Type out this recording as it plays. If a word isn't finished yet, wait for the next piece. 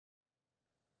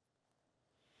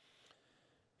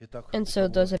And so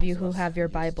those of you who have your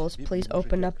Bibles, please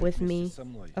open up with me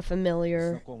a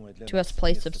familiar to us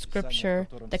place of Scripture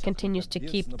that continues to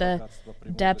keep the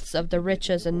depths of the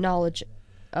riches and knowledge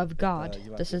of God.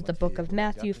 This is the book of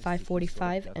Matthew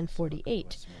 5:45 and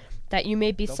 48. That you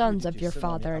may be sons of your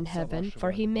Father in heaven,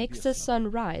 for he makes his sun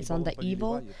rise on the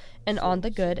evil and on the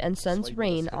good, and sends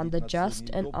rain on the just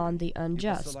and on the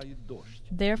unjust.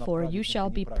 Therefore you shall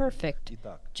be perfect,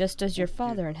 just as your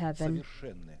Father in heaven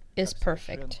is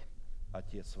perfect.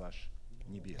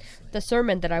 The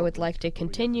sermon that I would like to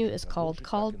continue is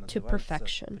called to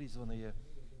Perfection.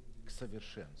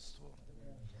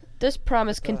 This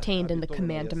promise contained in the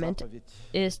commandment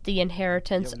is the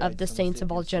inheritance of the saints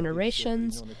of all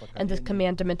generations, and the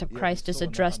commandment of Christ is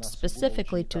addressed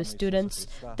specifically to his students.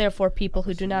 Therefore, people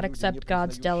who do not accept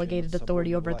God's delegated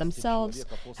authority over themselves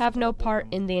have no part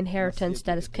in the inheritance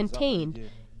that is contained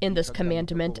in this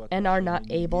commandment and are not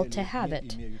able to have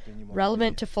it.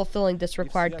 Relevant to fulfilling this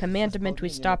required commandment, we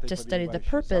stop to study the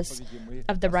purpose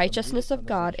of the righteousness of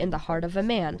God in the heart of a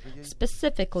man.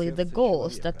 Specifically, the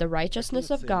goals that the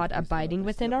righteousness of God abiding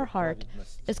within our heart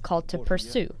is called to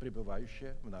pursue.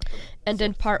 And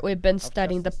in part, we've been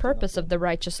studying the purpose of the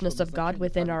righteousness of God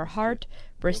within our heart,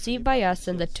 received by us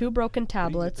in the 2 broken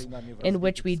tablets, in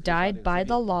which we died by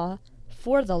the law,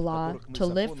 for the law, to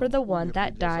live for the one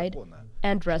that died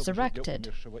and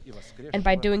resurrected, and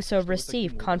by doing so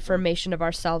receive confirmation of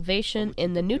our salvation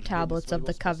in the new tablets of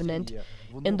the covenant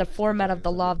in the format of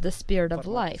the law of the Spirit of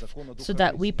life, so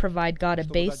that we provide God a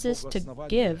basis to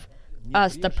give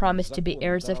us the promise to be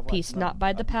heirs of peace, not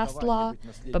by the past law,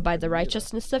 but by the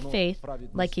righteousness of faith,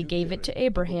 like he gave it to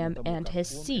Abraham and his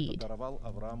seed.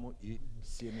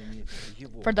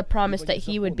 For the promise that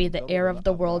he would be the heir of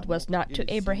the world was not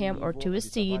to Abraham or to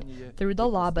his seed through the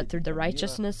law, but through the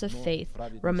righteousness of faith.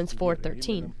 Romans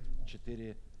 4:13.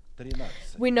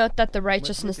 We note that the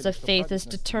righteousness of faith is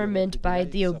determined by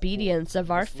the obedience of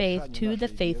our faith to the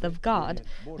faith of God,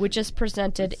 which is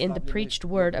presented in the preached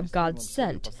word of God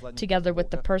sent, together with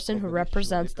the person who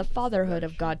represents the fatherhood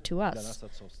of God to us.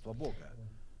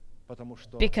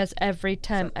 Because every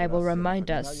time I will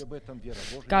remind us,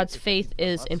 God's faith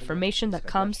is information that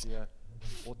comes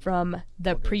from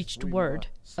the preached word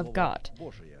of God.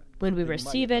 When we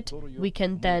receive it, we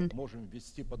can then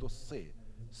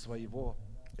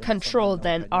control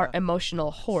then our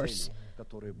emotional horse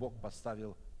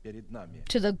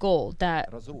to the goal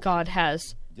that God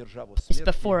has placed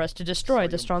before us to destroy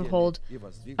the stronghold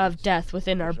of death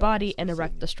within our body and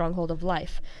erect the stronghold of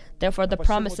life. Therefore, the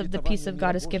promise of the peace of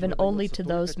God is given only to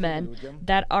those men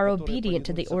that are obedient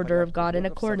to the order of God, in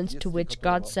accordance to which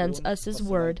God sends us his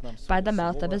word by the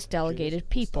mouth of his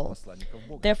delegated people.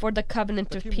 Therefore, the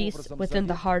covenant of peace within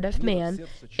the heart of man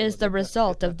is the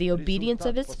result of the obedience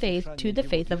of his faith to the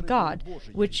faith of God,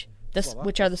 which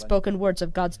are the spoken words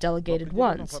of God's delegated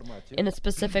ones. In a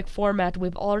specific format,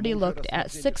 we've already looked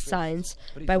at 6 signs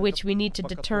by which we need to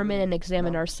determine and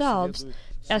examine ourselves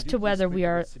as to whether we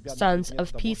are sons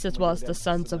of peace as well as the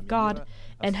sons of God,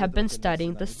 and have been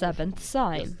studying the 7th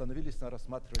sign.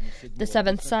 The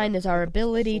 7th sign is our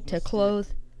ability to clothe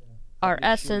our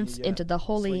essence into the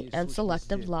holy and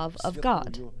selective love of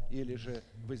God.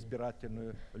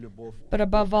 But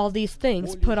above all these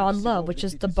things, put on love, which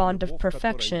is the bond of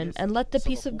perfection, and let the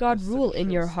peace of God rule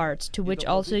in your hearts, to which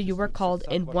also you were called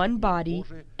in one body,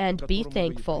 and be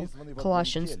thankful.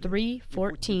 Colossians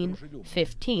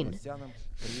 3:14-15.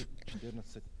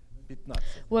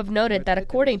 We have noted that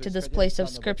according to this place of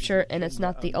Scripture, and it's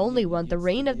not the only one, the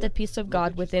reign of the peace of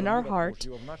God within our heart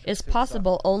is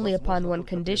possible only upon one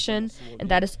condition, and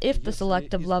that is if the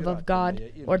selective love of God,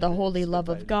 or the holy love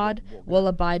of God, will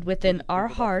abide within our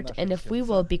heart, and if we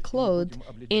will be clothed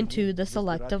into the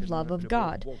selective love of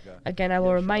God. Again, I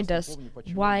will remind us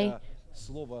why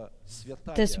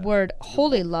this word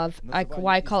holy love,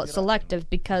 why I call it selective,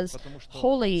 because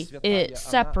holy, it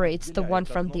separates the one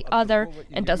from the other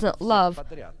and doesn't love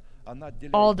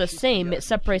all the same. It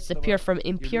separates the pure from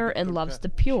impure and loves the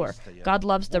pure. God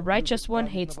loves the righteous one,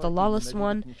 hates the lawless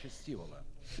one.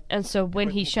 And so when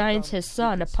he shines his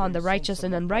sun upon the righteous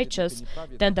and unrighteous,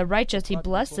 then the righteous he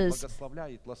blesses,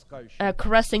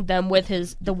 caressing them with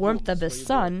the warmth of his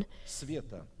sun,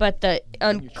 but the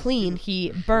unclean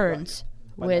he burns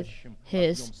with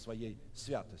his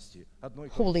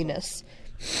holiness.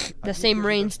 The same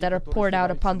rains that are poured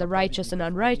out upon the righteous and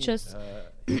unrighteous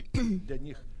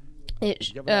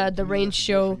the rain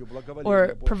show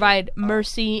or provide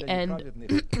mercy and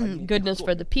goodness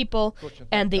for the people,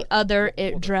 and the other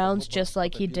it drowns just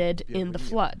like he did in the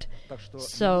flood.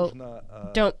 So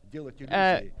don't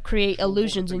create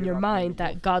illusions in your mind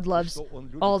that God loves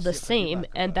all the same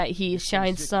and that he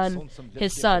shines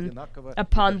his sun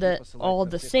upon all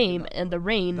the same, and the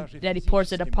rain that he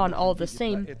pours it upon all the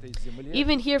same.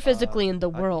 Even here physically in the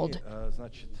world,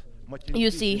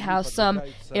 you see how some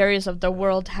areas of the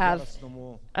world have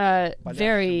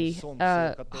very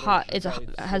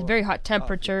has very hot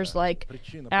temperatures, like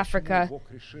Africa,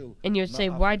 and you'd say,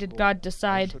 why did God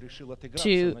decide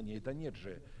to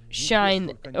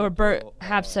shine or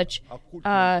have such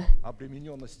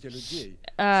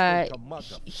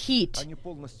heat?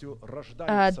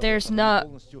 There's not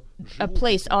a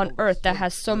place on earth that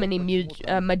has so many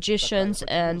magicians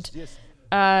and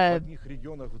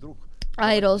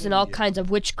idols and all kinds of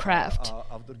witchcraft.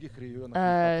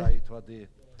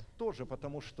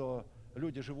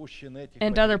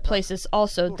 And other places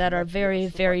also that are very,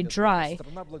 very dry.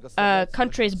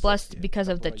 Country is blessed because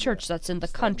of the church that's in the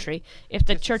country. If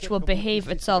the church will behave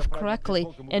itself correctly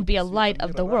and be a light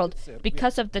of the world,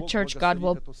 because of the church, God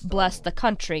will bless the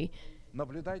country.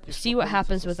 See what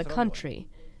happens with the country.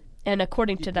 And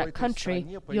according to that country,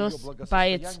 by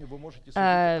its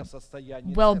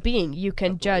well-being, you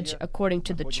can judge according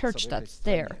to the church that's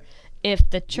there. If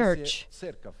the church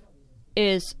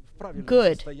is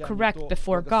good, correct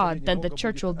before God, then the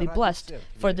church will be blessed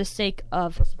for the sake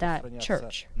of that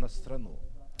church.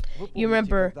 You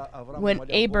remember when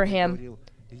Abraham,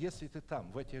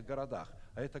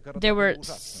 there were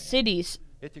cities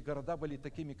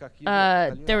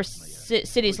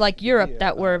cities like Europe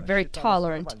that were very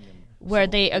tolerant, where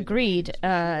they agreed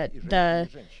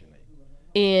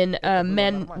in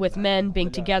men with men being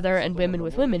together and women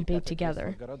with women being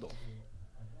together.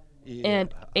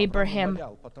 And Abraham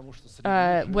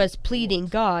was pleading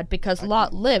God because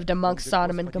Lot lived amongst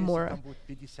Sodom and Gomorrah.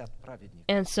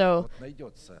 And so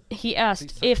he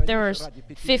asked, if there are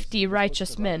 50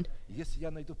 righteous men,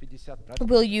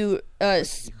 will you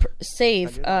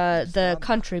save the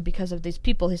country because of these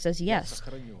people? He says, yes.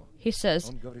 He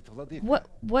says,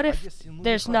 what if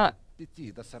there's not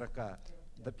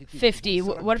 50?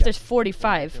 What if there's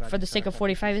 45? For the sake of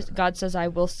 45, God says, I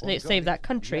will save that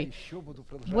country.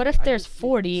 What if there's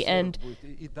 40 and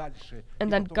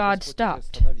then God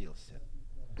stopped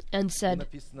and said,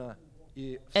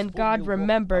 and God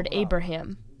remembered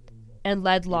Abraham and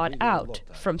led Lot out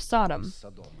from Sodom.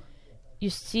 You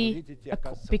see,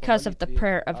 because of the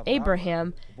prayer of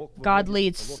Abraham, God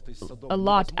leads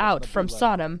Lot out from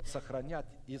Sodom.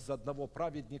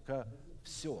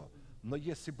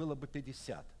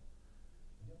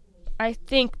 I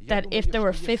think that if there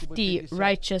were 50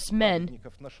 righteous men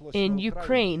in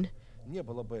Ukraine,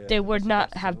 there would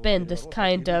not have been this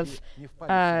kind of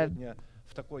a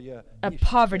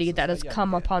poverty that has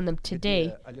come upon them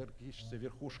today.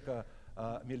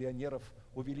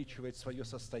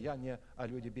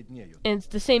 And it's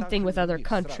the same thing with other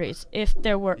countries. If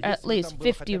there were at least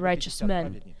 50 righteous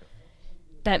men,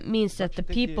 that means that the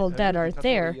people that are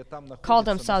there call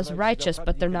themselves righteous,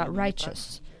 but they're not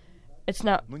righteous. It's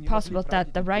not possible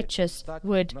that the righteous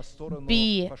would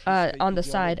be on the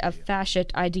side of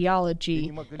fascist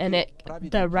ideology, and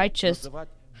the righteous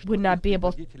would not be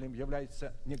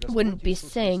wouldn't be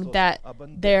saying that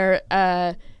they're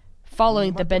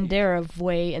following the Bandera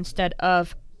way instead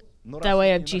of the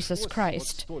way of Jesus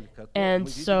Christ. And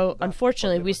so,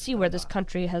 unfortunately, we see where this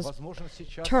country has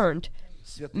turned.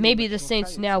 Maybe the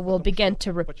saints now will begin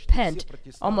to repent.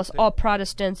 Almost all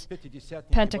Protestants,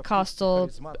 Pentecostal,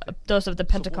 those of the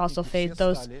Pentecostal faith,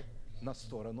 those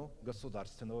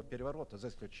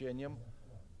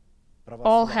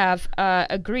all have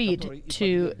agreed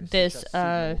to this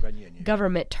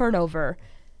government turnover,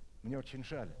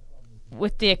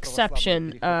 with the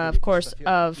exception, of course,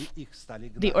 of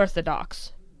the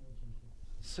Orthodox.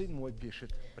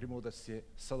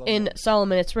 In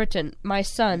Solomon it's written, my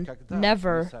son,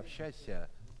 never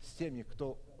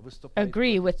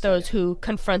agree with those who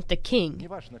confront the king.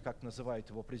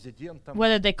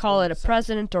 Whether they call it a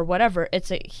president or whatever,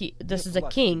 this is a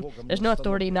king. There's no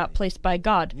authority not placed by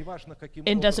God.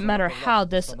 It doesn't matter how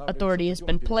this authority has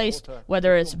been placed,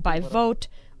 whether it's by vote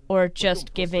or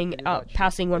just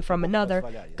passing one from another.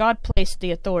 God placed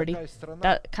the authority.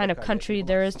 That kind of country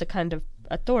there is, the kind of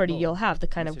authority you'll have, the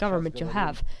kind of government you'll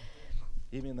have.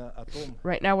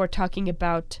 Right now we're talking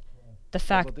about the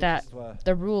fact that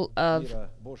the rule of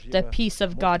the peace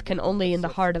of God can only in the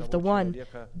heart of the one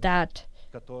that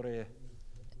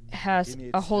has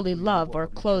a holy love, or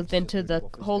clothed into the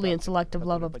holy and selective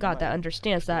love of God, that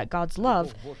understands that God's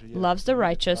love loves the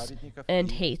righteous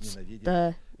and hates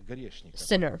the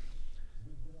sinner.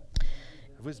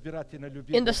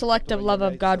 In the selective love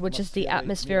of God, which is the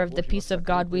atmosphere of the peace of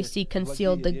God, we see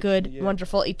concealed the good,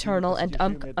 wonderful, eternal, and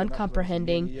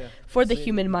uncomprehending for the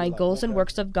human mind goals and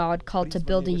works of God, called to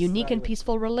build a unique and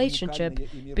peaceful relationship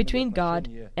between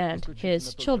God and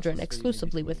His children,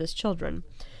 exclusively with His children.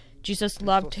 Jesus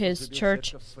loved His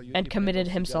church and committed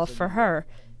Himself for her,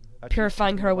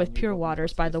 purifying her with pure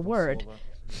waters by the Word,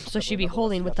 so she be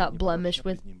holy and without blemish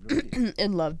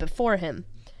in love before Him,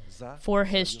 for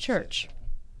His church.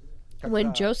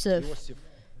 When Joseph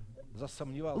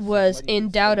was in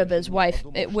doubt of his wife,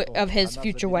 of his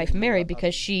future wife Mary,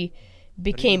 because she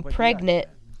became pregnant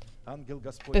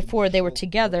before they were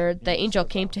together, the angel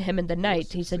came to him in the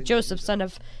night. He said, "Joseph, son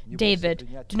of David,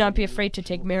 do not be afraid to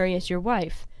take Mary as your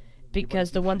wife, because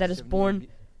the one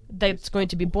that's going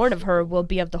to be born of her will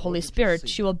be of the Holy Spirit.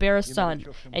 She will bear a son,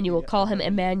 and you will call him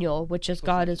Emmanuel, which is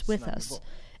God is with us.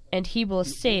 And He will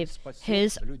save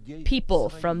His people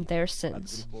from their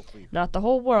sins." Not the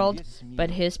whole world,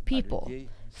 but His people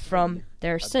from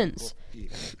their sins.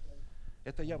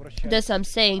 This I'm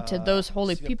saying to those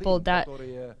holy people that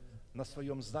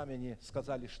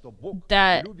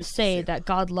say that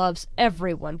God loves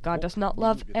everyone. God does not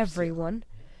love everyone.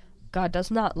 God does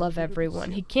not love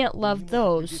everyone. He can't love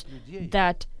those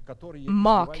that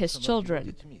mock His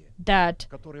children, that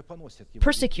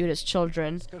persecute His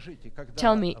children.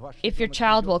 Tell me, if your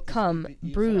child will come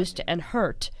bruised and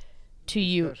hurt to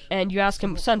you, and you ask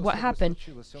him, "Son, what happened?"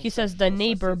 He says, "The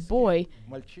neighbor boy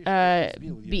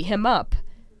beat him up."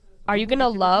 Are you going to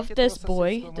love this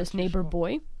boy, this neighbor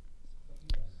boy?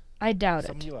 I doubt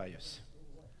it.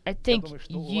 I think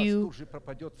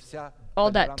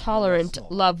all that tolerant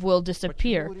love will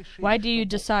disappear. Why do you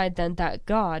decide then that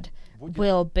God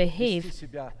will behave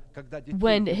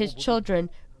when His children,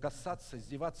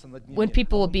 when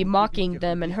people will be mocking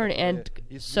them and hurting, and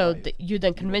so you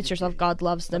then convince yourself God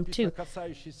loves them too?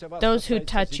 Those who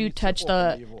touch you touch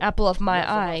the apple of my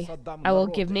eye. I will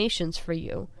give nations for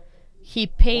you. He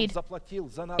paid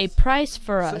a price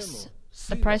for us,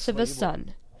 the price of His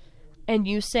Son. And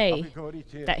you say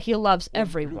that He loves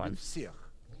everyone.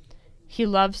 He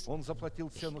loves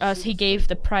us. He gave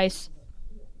the price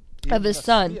of His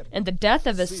Son, and the death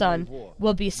of His Son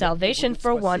will be salvation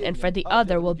for one, and for the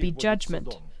other will be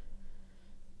judgment.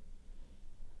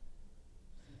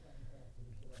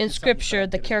 In Scripture,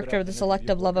 the character of the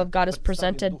selective love of God is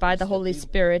presented by the Holy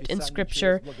Spirit in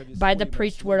Scripture, by the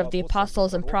preached word of the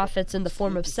apostles and prophets in the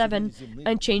form of 7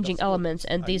 unchanging elements,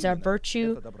 and these are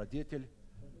virtue,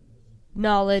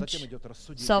 knowledge,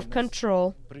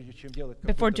 self-control.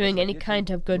 Before doing any kind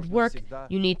of good work,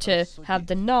 you need to have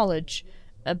the knowledge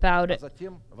about it,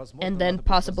 and then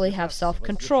possibly have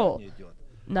self-control.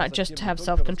 Not just to have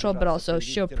self-control, but also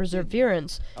show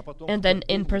perseverance, and then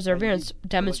in perseverance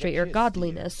demonstrate your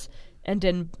godliness.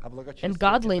 And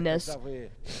godliness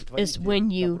is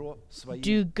when you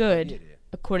do good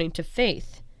according to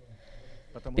faith.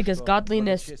 Because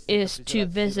godliness is to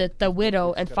visit the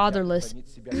widow and fatherless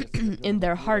in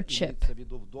their hardship.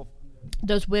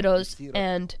 Those widows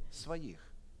and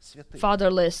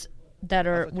fatherless that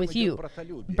are with you.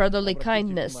 Brotherly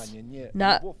kindness,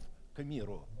 not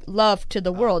love to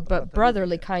the world, but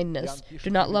brotherly kindness. Do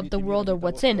not love the world or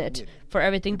what's in it, for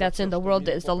everything that's in the world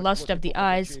is the lust of the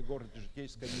eyes.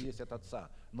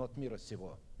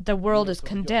 The world is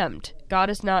condemned. God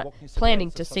is not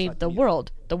planning to save the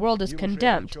world. The world is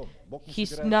condemned.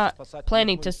 He's not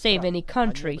planning to save any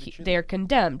country. They are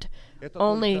condemned.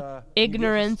 Only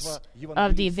ignorance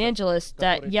of the evangelists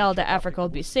that yell that Africa will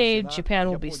be saved, Japan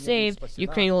will be saved,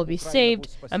 Ukraine will be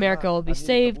saved, America will be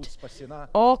saved.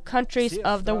 All countries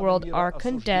of the world are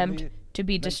condemned to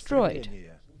be destroyed.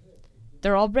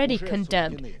 They're already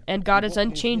condemned, and God is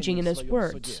unchanging in His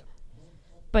words.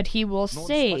 But He will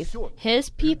save His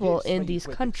people in these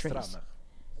countries.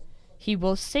 He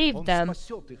will save them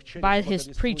by His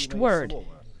preached word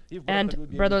and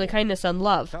brotherly kindness and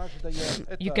love.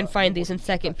 You can find these in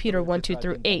 2 Peter 1, 2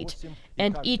 through 8.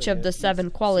 And each of the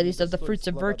 7 qualities of the fruits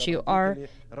of virtue are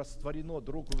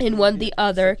in one the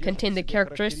other, contain the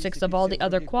characteristics of all the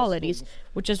other qualities,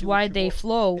 which is why they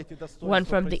flow one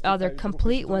from the other,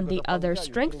 complete one the other,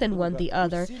 strengthen one the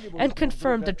other, and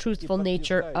confirm the truthful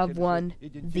nature of one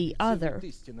the other.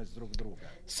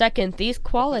 Second, these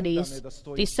qualities,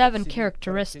 these 7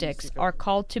 characteristics, are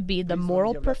called to be the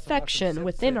moral perfection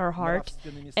within our heart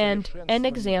and an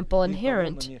example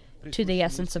inherent to the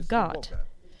essence of God.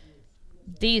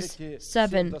 These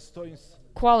 7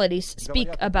 qualities speak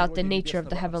about the nature of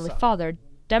the Heavenly Father.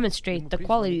 demonstrate the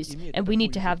qualities, and we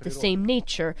need to have the same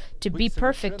nature. To be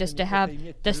perfect is to have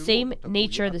the same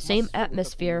nature, the same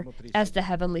atmosphere as the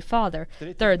Heavenly Father.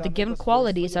 Third, the given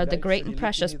qualities are the great and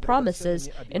precious promises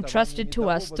entrusted to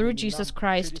us through Jesus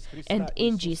Christ and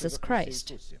in Jesus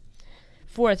Christ.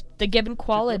 Fourth, the given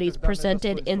qualities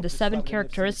presented in the 7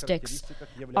 characteristics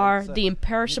are the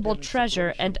imperishable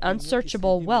treasure and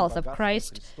unsearchable wealth of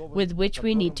Christ with which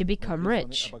we need to become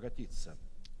rich.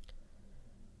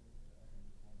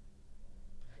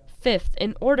 Fifth,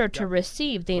 in order to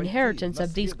receive the inheritance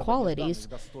of these qualities,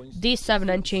 these 7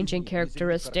 unchanging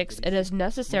characteristics, it is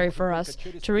necessary for us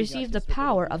to receive the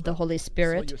power of the Holy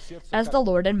Spirit as the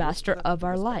Lord and Master of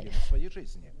our life,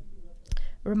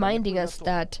 reminding us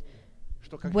that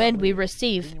when we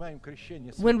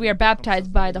are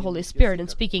baptized by the Holy Spirit and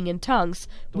speaking in tongues,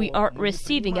 we aren't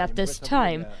receiving at this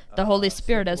time the Holy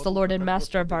Spirit as the Lord and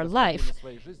Master of our life,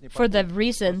 for the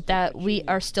reason that we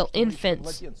are still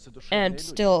infants and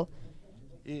still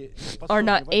are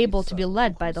not able to be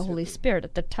led by the Holy Spirit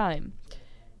at the time.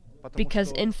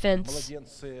 Because infants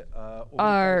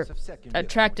are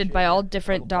attracted by all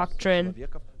different doctrine,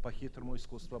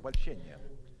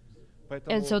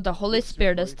 and so the Holy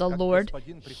Spirit as the Lord,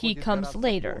 He comes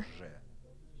later.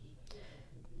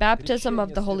 Baptism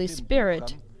of the Holy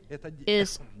Spirit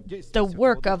is the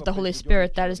work of the Holy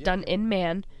Spirit that is done in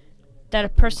man that a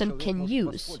person can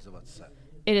use.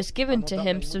 It is given to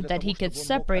him so that he can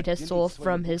separate his soul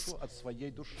from his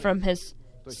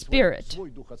spirit.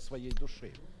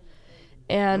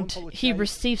 And he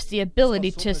receives the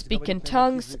ability to speak in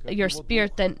tongues. Your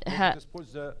spirit then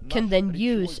can then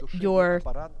use your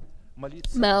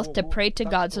mouth to pray to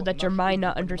God so that your mind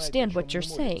not understand what you're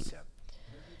saying.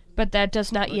 But that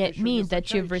does not yet mean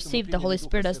that you've received the Holy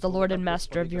Spirit as the Lord and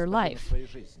Master of your life.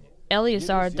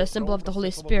 Eleazar, the symbol of the Holy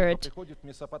Spirit,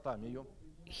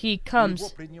 he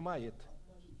comes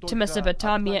to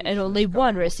Mesopotamia and only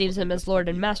one receives him as Lord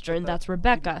and Master, and that's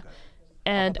Rebecca.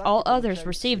 And all others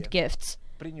received gifts.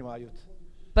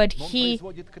 But he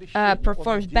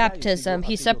performs baptism.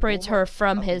 He separates her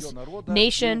from his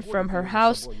nation, from her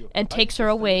house, and takes her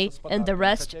away, and the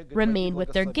rest remain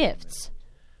with their gifts.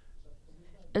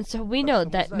 And so we know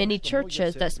that many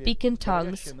churches that speak in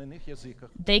tongues,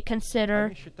 they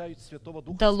consider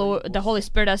the Holy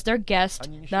Spirit as their guest,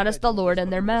 not as the Lord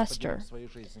and their Master.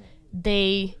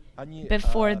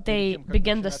 Before they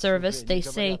begin the service, they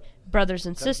say, brothers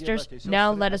and sisters,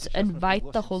 now let us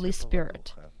invite the Holy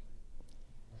Spirit.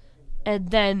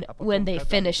 And then when they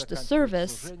finish the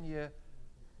service,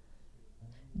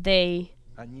 they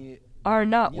are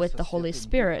not with the Holy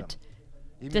Spirit.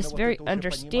 This very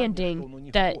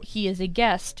understanding that He is a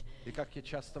guest,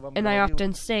 and I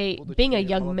often say, being a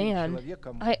young man,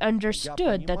 I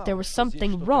understood that there was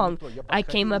something wrong. I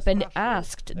came up and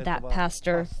asked that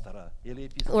pastor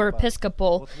or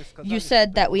Episcopal, you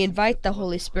said that we invite the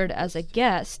Holy Spirit as a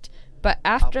guest, but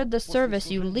after the service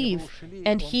you leave,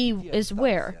 and He is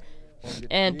where?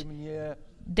 And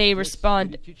they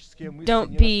respond,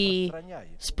 don't be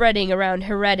spreading around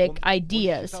heretic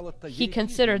ideas. He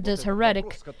considered this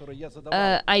heretic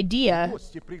idea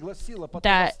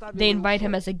that they invite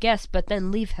him as a guest but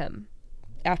then leave him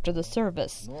after the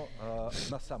service.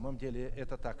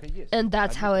 And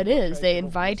that's how it is. They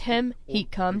invite him, he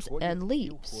comes and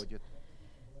leaves.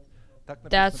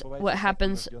 That's what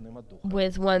happens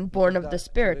with one born of the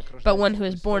Spirit. But one who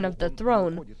is born of the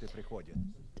throne,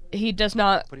 he does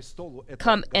not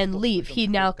come and leave. He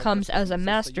now comes as a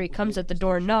master. He comes at the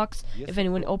door and knocks. If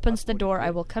anyone opens the door, I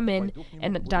will come in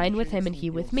and dine with him and he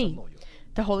with me.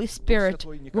 The Holy Spirit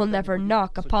will never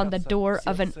knock upon the door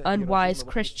of an unwise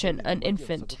Christian, an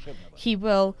infant. He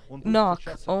will knock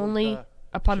only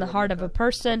upon the heart of a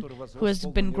person who has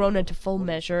been grown into full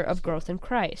measure of growth in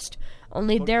Christ.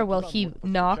 Only there will he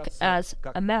knock as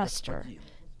a master.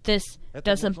 This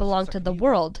doesn't belong to the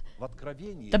world.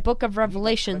 The book of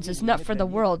Revelations is not for the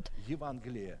world.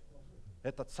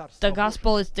 The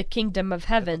gospel is the kingdom of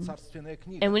heaven,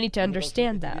 and we need to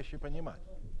understand that.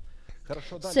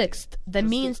 Sixth, the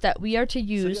means that we are to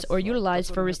use or utilize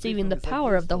for receiving the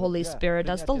power of the Holy Spirit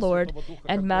as the Lord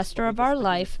and Master of our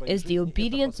life is the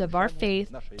obedience of our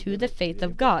faith to the faith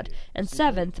of God. And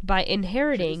seventh, by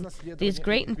inheriting these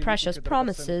great and precious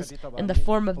promises in the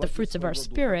form of the fruits of our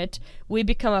Spirit, we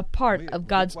become a part of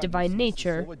God's divine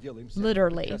nature,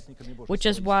 literally, which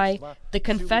is why the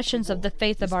confessions of the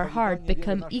faith of our heart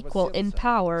become equal in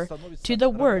power to the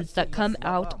words that come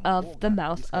out of the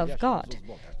mouth of God.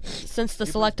 Since the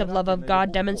selective love of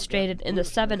God demonstrated in the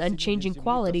 7 unchanging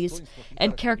qualities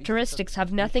and characteristics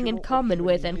have nothing in common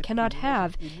with and cannot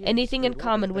have anything in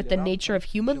common with the nature of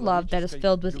human love that is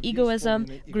filled with egoism,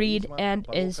 greed, and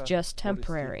is just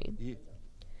temporary.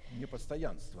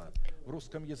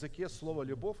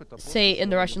 Say in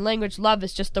the Russian language, love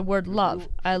is just the word love.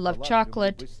 I love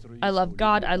chocolate, I love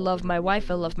God, I love my wife,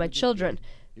 I love my children.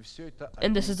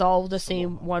 And this is all the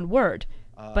same one word.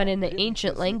 But in the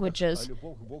ancient languages,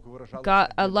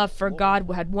 a love for God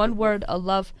had one word, a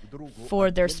love for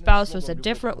their spouse was a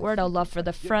different word, a love for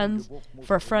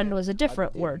a friend was a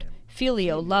different word.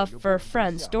 Filio, love for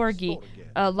friends, storge,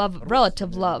 love,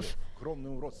 relative love.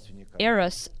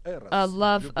 Eros, a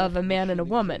love of a man and a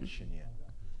woman.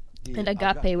 And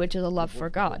agape, which is a love for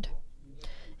God.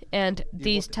 And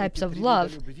these types of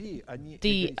love,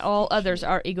 all others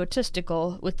are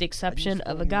egotistical, with the exception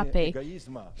of agape.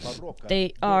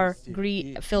 They are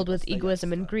filled with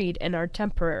egoism and greed and are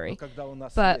temporary.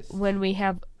 But when we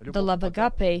have the love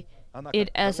agape,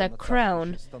 it as a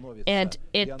crown, and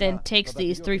it then takes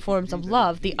these 3 forms of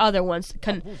love, the other ones,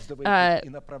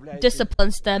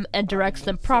 disciplines them and directs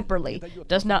them properly,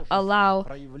 does not allow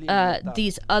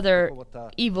these other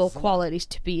evil qualities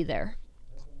to be there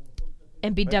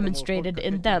and be demonstrated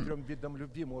in them.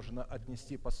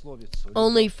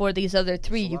 Only for these other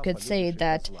 3 you could say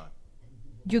that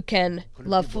you can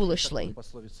love foolishly.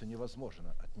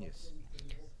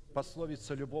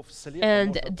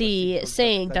 And the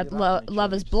saying that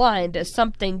love is blind is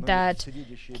something that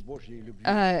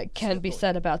can be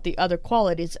said about the other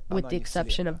qualities, with the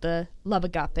exception of the love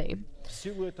agape.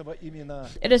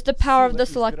 It is the power of the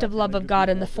selective love of God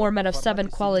in the format of 7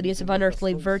 qualities of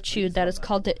unearthly virtue that is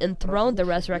called to enthrone the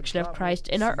resurrection of Christ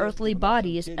in our earthly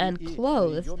bodies and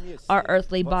clothe our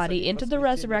earthly body into the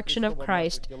resurrection of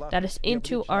Christ, that is,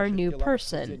 into our new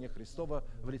person.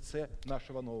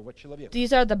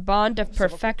 These are the bond of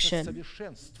perfection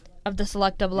of the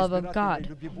selective love of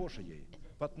God.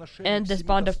 And this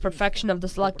bond of perfection of the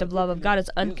selective love of God is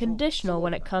unconditional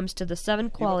when it comes to the 7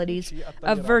 qualities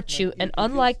of virtue, and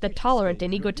unlike the tolerant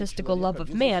and egotistical love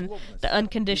of man, the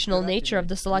unconditional nature of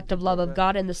the selective love of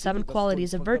God and the 7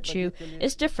 qualities of virtue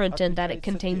is different in that it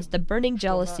contains the burning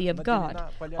jealousy of God,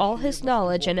 all His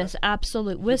knowledge and His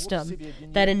absolute wisdom,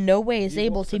 that in no way is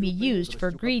able to be used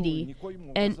for greedy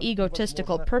and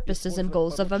egotistical purposes and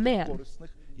goals of a man.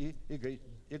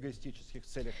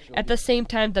 At the same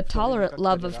time, the tolerant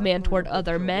love of man toward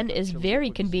other men is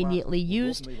very conveniently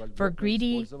used for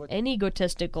greedy and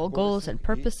egotistical goals and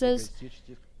purposes.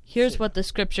 Here's what the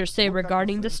scriptures say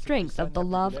regarding the strength of the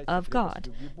love of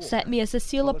God. Set me as a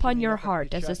seal upon your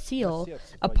heart, as a seal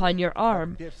upon your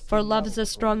arm. For love is as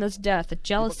strong as death,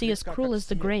 jealousy as cruel as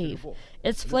the grave.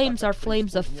 Its flames are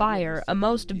flames of fire, a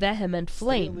most vehement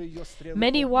flame.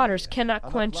 Many waters cannot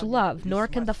quench love, nor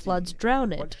can the floods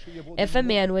drown it. If a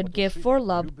man would give for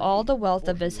love all the wealth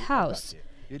of his house,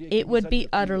 it would be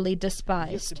utterly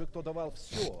despised.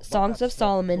 Songs of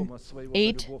Solomon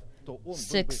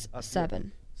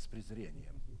 8:6-7.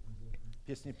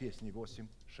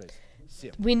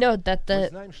 We note that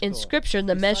in Scripture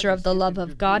the measure of the love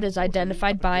of God is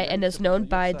identified by and is known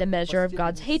by the measure of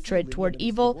God's hatred toward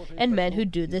evil and men who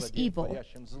do this evil.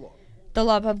 The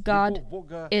love of God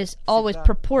is always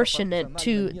proportionate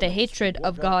to the hatred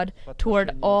of God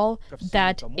toward all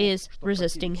that is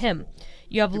resisting Him.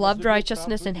 You have loved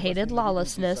righteousness and hated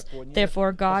lawlessness.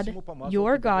 Therefore God,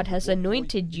 your God, has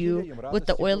anointed you with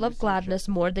the oil of gladness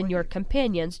more than your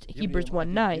companions. Hebrews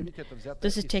 1:9.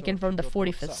 This is taken from the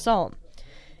 45th Psalm.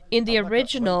 In the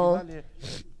original,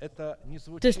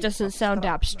 this doesn't sound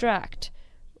abstract.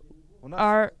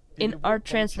 In our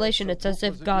translation, it's as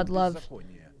if God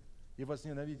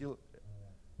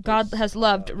has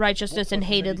loved righteousness and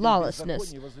hated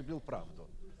lawlessness.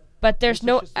 But there's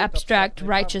no abstract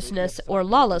righteousness or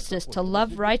lawlessness. To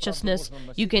love righteousness,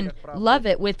 you can love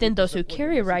it within those who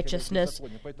carry righteousness,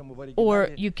 or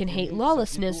you can hate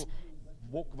lawlessness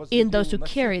in those who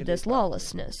carry this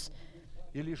lawlessness.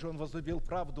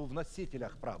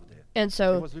 And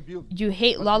so you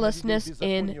hate lawlessness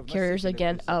in carriers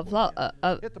again of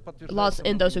laws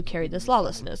in those who carry this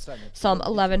lawlessness. Psalm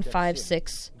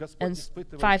 11:5-6 and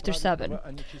 5-7.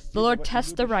 The Lord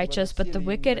tests the righteous, but the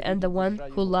wicked and the one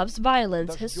who loves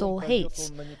violence his soul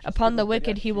hates. Upon the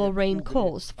wicked he will rain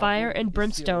coals, fire and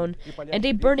brimstone, and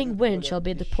a burning wind shall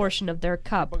be the portion of their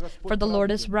cup. For the Lord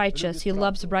is righteous, He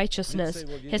loves righteousness,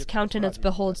 His countenance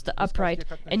beholds the upright.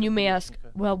 And you may ask,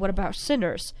 well, what about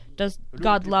sinners? Does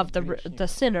God love the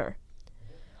sinner?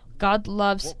 God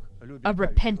loves a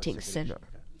repenting sinner.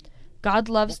 God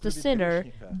loves the sinner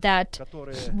that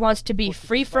wants to be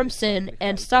free from sin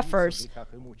and suffers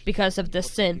because of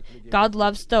this sin. God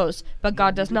loves those, but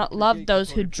God does not love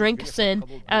those who drink sin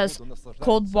as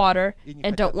cold water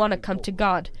and don't want to come to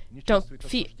God, don't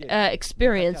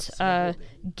experience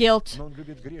guilt.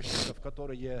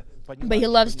 But He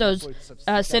loves those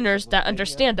sinners that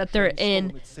understand that they're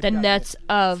in the nets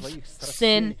of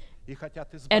sin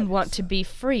and want to be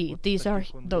free. These are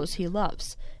those He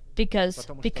loves. Because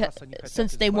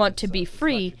since they want to be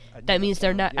free, that means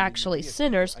they're not actually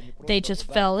sinners, they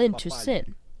just fell into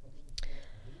sin.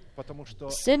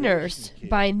 Sinners,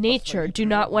 by nature, do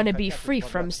not want to be free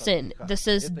from sin. This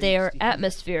is their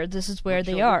atmosphere. This is where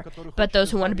they are. But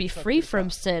those who want to be free from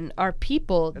sin are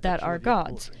people that are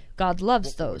God's. God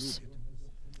loves those.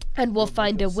 And will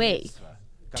find a way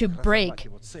to break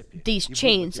these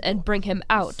chains and bring him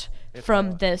out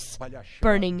from this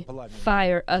burning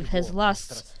fire of his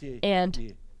lusts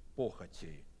and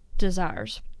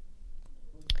desires.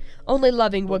 Only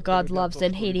loving what God loves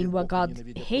and hating what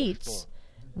God hates,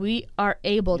 we are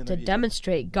able to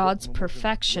demonstrate God's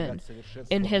perfection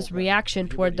in His reaction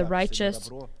toward the righteous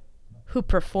who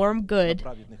perform good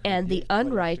and the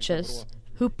unrighteous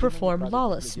who perform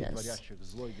lawlessness.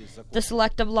 The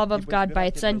selective love of God by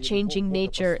its unchanging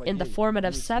nature in the format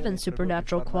of 7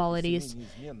 supernatural qualities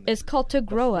is called to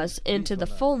grow us into the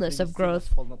fullness of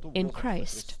growth in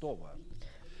Christ,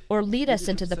 or lead us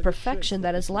into the perfection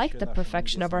that is like the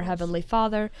perfection of our Heavenly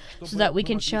Father, so that we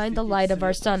can shine the light of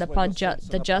our sun upon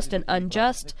the just and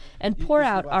unjust, and pour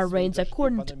out our rains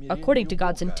according to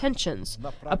God's intentions,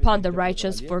 upon the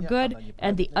righteous for good,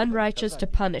 and the unrighteous to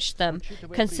punish them,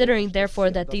 considering therefore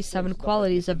that these 7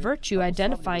 qualities of virtue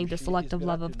identifying the selective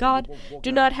love of God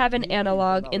do not have an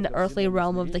analog in the earthly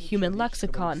realm of the human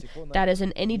lexicon, that is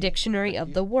in any dictionary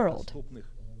of the world.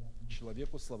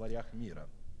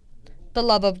 The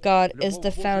love of God is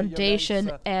the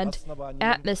foundation and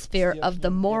atmosphere of the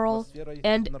moral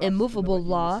and immovable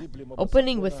law,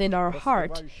 opening within our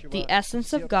heart the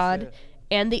essence of God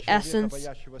and the essence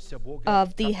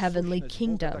of the heavenly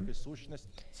kingdom.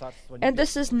 And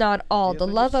this is not all. The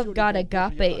love of God,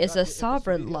 agape, is a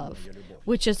sovereign love,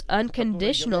 which is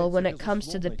unconditional when it comes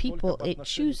to the people it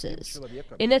chooses,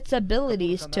 in its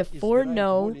abilities to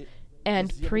foreknow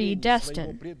and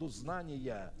predestine.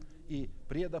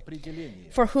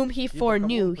 For whom He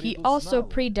foreknew, He also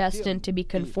predestined to be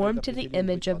conformed to the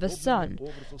image of His Son,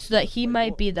 so that He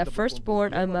might be the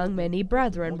firstborn among many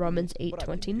brethren. Romans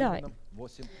 8:29.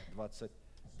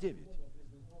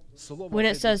 When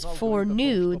it says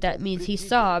foreknew, that means He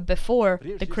saw before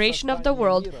the creation of the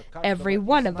world every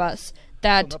one of us,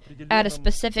 that at a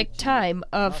specific time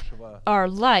of our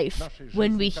life,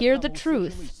 when we hear the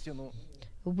truth,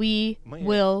 we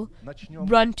will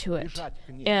run to it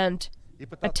and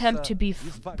attempt to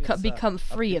become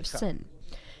free of sin.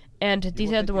 And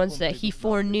these are the ones that He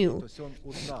foreknew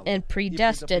and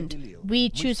predestined. We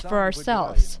choose for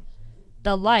ourselves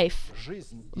the life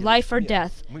or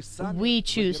death. We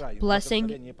choose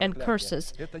blessing and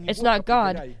curses. It's not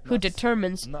God who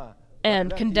determines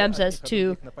and condemns us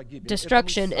to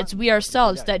destruction. It's we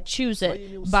ourselves that choose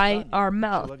it by our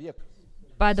mouth.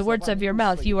 By the words of your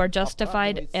mouth, you are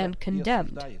justified and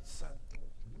condemned.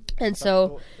 And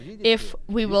so, if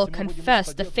we will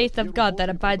confess the faith of God that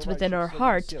abides within our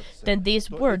heart, then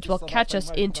these words will catch us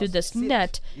into this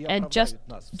net and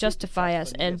justify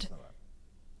us, and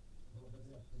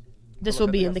this will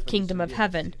be in the kingdom of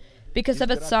heaven. Because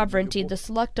of its sovereignty, the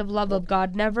selective love of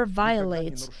God never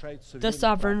violates the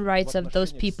sovereign rights of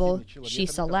those people she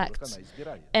selects,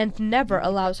 and never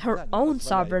allows her own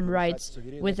sovereign rights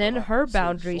within her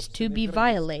boundaries to be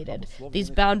violated.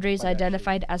 These boundaries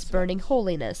identified as burning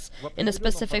holiness. In a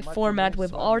specific format,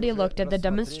 we've already looked at the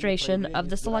demonstration of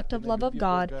the selective love of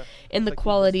God in the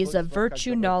qualities of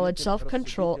virtue, knowledge,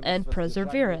 self-control, and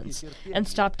perseverance, and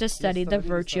stopped to study the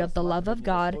virtue of the love of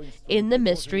God in the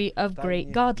mystery of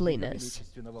great godliness.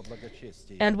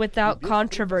 And without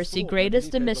controversy, great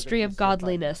is the mystery of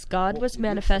godliness. God was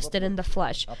manifested in the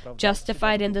flesh,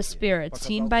 justified in the Spirit,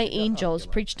 seen by angels,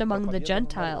 preached among the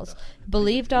Gentiles,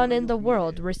 believed on in the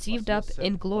world, received up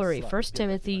in glory. 1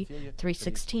 Timothy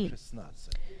 3:16.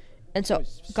 And so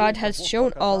God has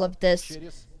shown all of this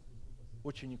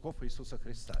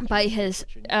by His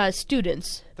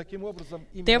students.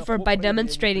 Therefore, by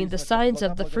demonstrating the signs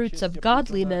of the fruits of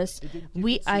godliness,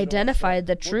 we identify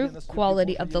the true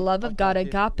quality of the love of God,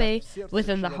 agape,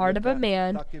 within the heart of a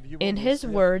man, in his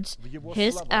words,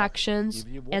 his actions,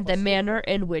 and the manner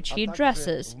in which he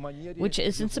dresses, which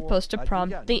isn't supposed to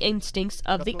prompt the instincts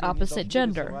of the opposite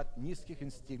gender.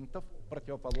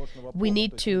 We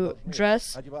need to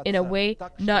dress in a way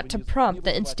not to prompt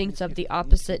the instincts of the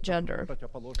opposite gender.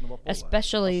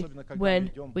 Especially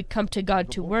when we come to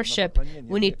God to worship,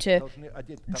 we need to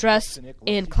dress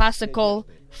in classical,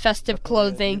 festive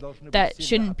clothing that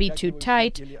shouldn't be too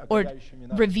tight or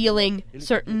revealing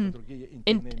certain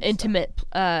intimate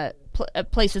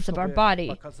places of our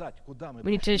body.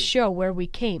 We need to show where we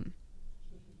came.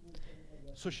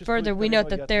 Further, we note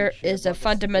that there is a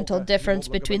fundamental difference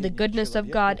between the goodness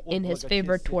of God in his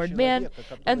favor toward man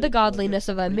and the godliness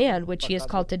of a man, which he is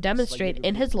called to demonstrate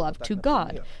in his love to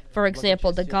God. For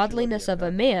example, the godliness of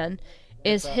a man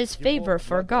is his favor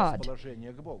for God.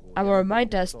 I will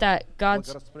remind us that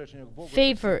God's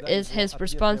favor is his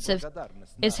response,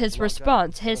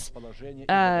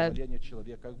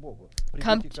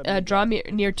 come draw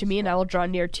near to me and I will draw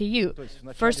near to you.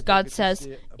 First, God says,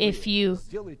 if you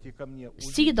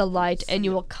see the light and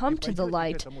you will come to the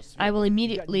light, I will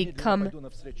immediately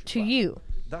come to you.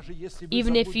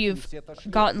 Even if you've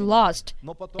gotten lost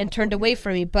and turned away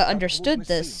from me, but understood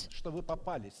this,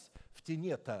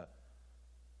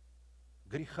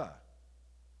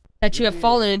 that you have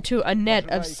fallen into a net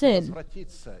of sin.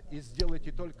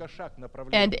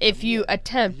 And if you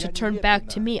attempt to turn back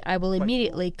to me, I will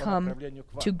immediately come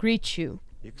to greet you.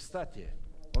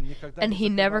 And he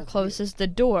never closes the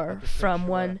door from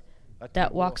one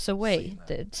that walks away,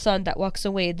 the son that walks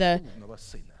away. The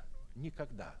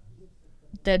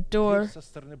door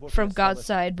from God's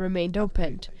side remained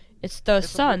opened. It's the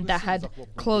son that had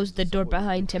closed the door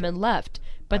behind him and left,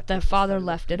 but the father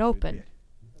left it open.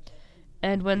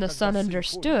 And when the son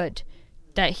understood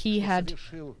that he had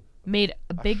made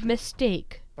a big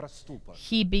mistake,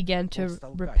 he began to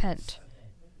repent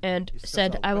and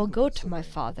said, I will go to my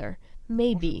father.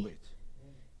 Maybe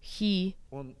he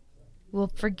will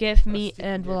forgive me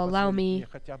and will allow me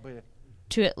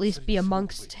to at least be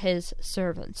amongst his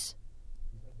servants.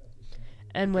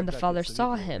 And when the father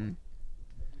saw him,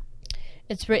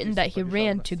 it's written that he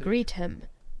ran to greet him.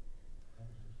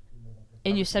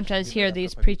 And you sometimes hear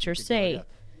these preachers say,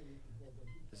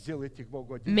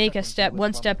 make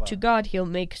one step to God, he'll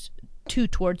make two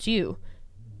towards you.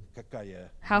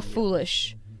 How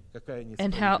foolish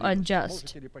and how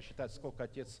unjust.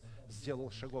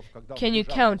 Can you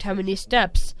count how many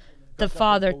steps the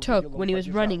father took when he was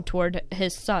running toward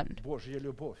his son?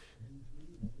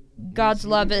 God's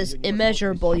love is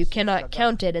immeasurable. You cannot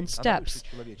count it in steps.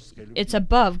 It's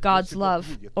above God's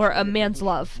love or a man's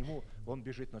love.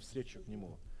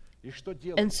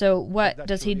 And so what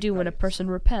does he do when a person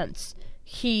repents?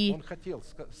 The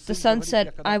son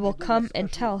said, I will come and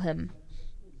tell him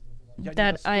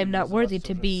that I am not worthy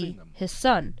to be his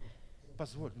son,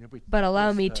 but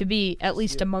allow me to be at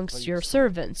least amongst your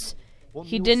servants.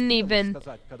 He couldn't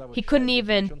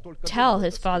even tell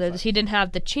his father this. He didn't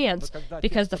have the chance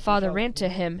because the father ran to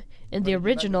him. In the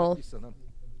original,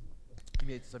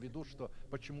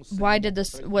 why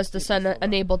was the son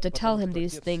unable to tell him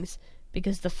these things?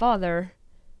 Because the father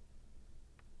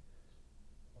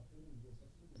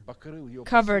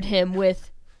covered him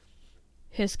with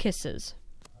his kisses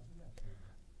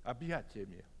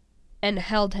and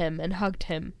held him and hugged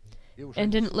him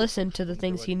and didn't listen to the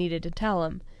things he needed to tell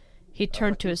him. He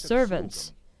turned to his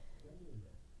servants.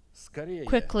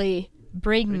 Quickly,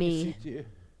 bring me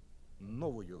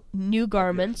new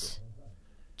garments,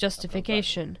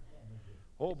 justification,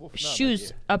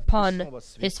 shoes upon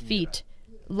his feet,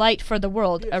 light for the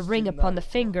world, a ring upon the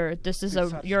finger.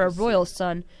 You're a royal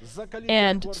son,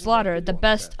 and slaughter the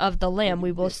best of the lamb.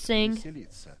 We will sing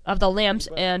of the lambs,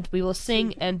 and we will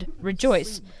sing and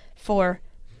rejoice. For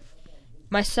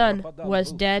my son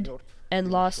was dead and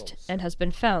lost and has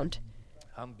been found.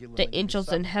 The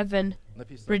angels in heaven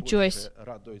rejoice.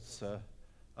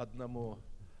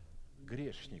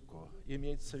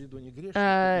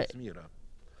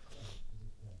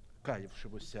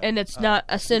 And it's not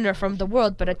a sinner from the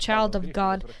world, but a child of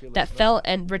God that fell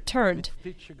and returned.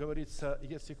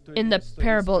 In the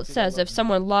parable it says, if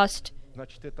someone lost,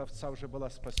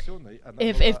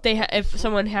 if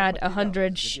someone had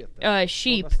 100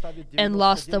 sheep and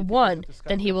lost the one,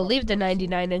 then he will leave the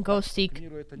 99 and go seek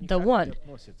the one.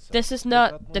 This is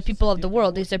not the people of the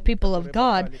world. These are people of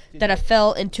God that have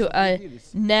fell into a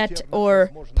net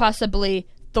or possibly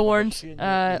thorns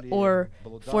or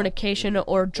fornication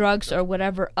or drugs or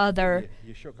whatever other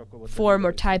form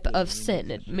or type of sin.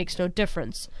 It makes no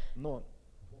difference.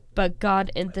 But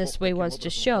God in this way wants to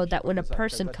show that when a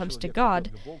person comes to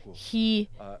God, he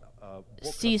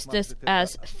sees this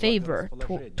as favor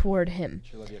toward him.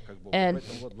 And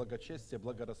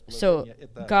so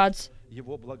the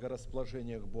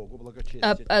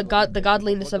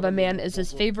godliness of a man is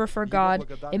his favor for God,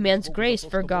 a man's grace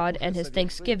for God, and his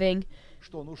thanksgiving.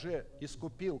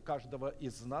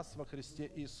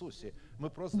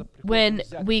 When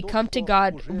we come to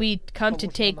God, we come to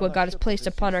take what God has placed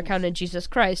upon our account in Jesus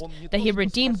Christ, that He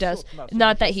redeemed us,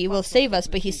 not that He will save us,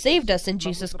 but He saved us in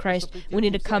Jesus Christ. We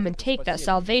need to come and take that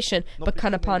salvation, but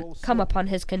come upon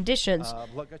His conditions.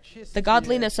 The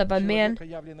godliness of a man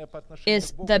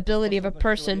is the ability of a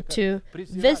person to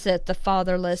visit the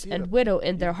fatherless and widow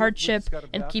in their hardship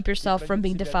and keep yourself from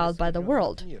being defiled by the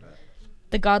world.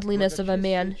 The godliness of a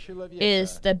man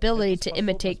is the ability to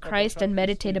imitate Christ and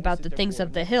meditate about the things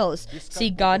of the hills, see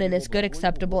God in His good,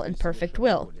 acceptable, and perfect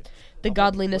will. The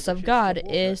godliness of God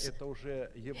is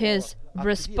His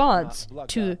response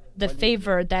to the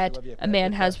favor that a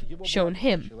man has shown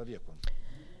him.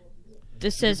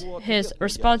 This is His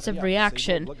responsive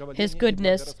reaction, His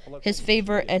goodness, His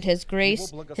favor and His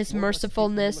grace, His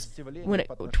mercifulness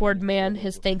toward man,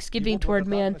 His thanksgiving toward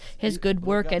man, His good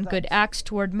work and good acts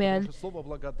toward man.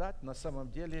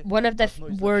 One of the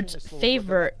words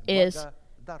favor is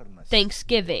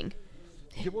thanksgiving.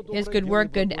 His good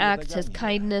work, good acts, His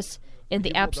kindness, in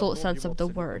the absolute sense of the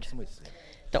word.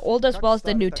 The Old as well as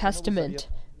the New Testament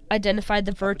identified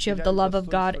the virtue of the love of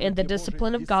God and the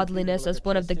discipline of godliness as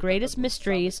one of the greatest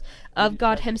mysteries of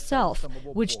God Himself,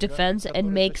 which defends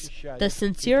and makes the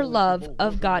sincere love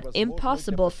of God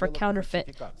impossible for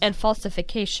counterfeit and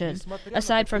falsification.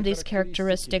 Aside from these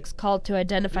characteristics called to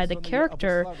identify the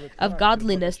character of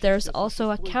godliness, there is also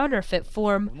a counterfeit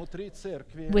form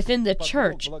within the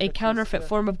church, a counterfeit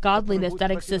form of godliness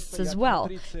that exists as well,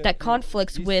 that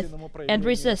conflicts with and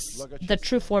resists the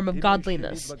true form of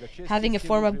godliness. Having a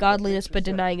form of godliness but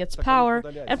denying its power,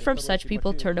 and from such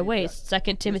people turn away.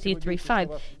 2 Timothy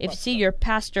 3:5. If you see your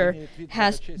pastor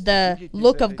has the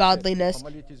look of godliness,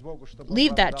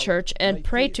 leave that church and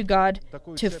pray to God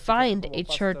to find a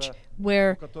church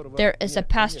where there is a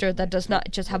pastor that does not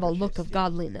just have a look of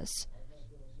godliness.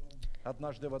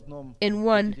 In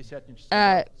one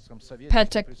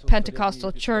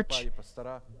Pentecostal church,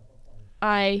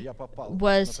 I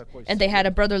was, and they had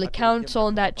a brotherly council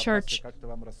in that church.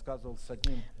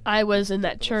 I was in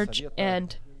that church,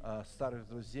 and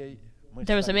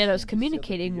there was a man I was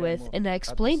communicating with, and I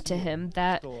explained to him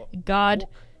that God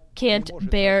can't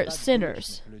bear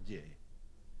sinners.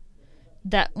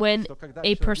 That when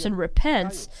a person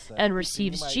repents and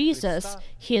receives Jesus,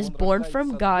 he is born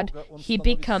from God, he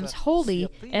becomes holy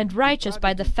and righteous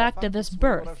by the fact of his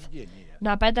birth.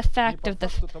 Not by the fact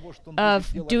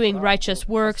of doing righteous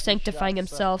work, sanctifying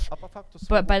himself,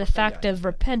 but by the fact of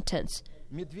repentance.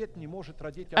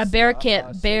 A bear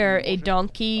can't bear a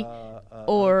donkey,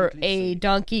 or a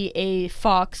donkey a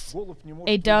fox.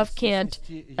 A dove can't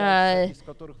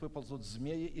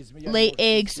lay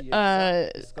eggs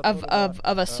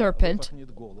of a serpent.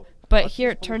 But here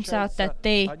it turns out that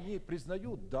they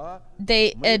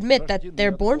admit that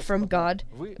they're born from God,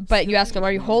 but you ask them,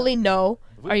 are you holy? No.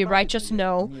 Are you righteous?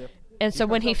 No. And so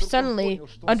when he suddenly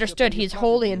understood he's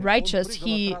holy and righteous,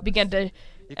 he began to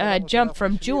jump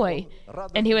from joy.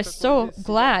 And he was so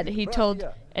glad. He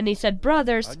said,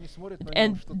 brothers,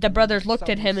 and the brothers looked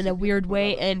at him in a weird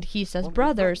way, and he says,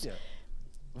 brothers,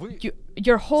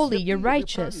 you're holy, you're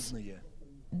righteous.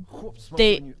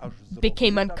 They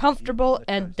became uncomfortable,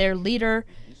 and their leader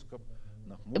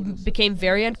became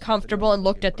very uncomfortable and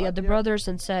looked at the other brothers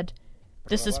and said,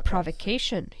 this is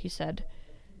provocation, he said.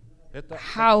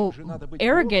 How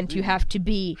arrogant you have to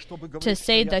be to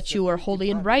say that you are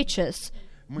holy and righteous.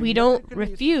 We don't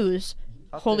refuse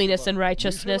holiness and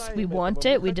righteousness. We want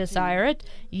it, we desire it.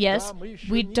 Yes,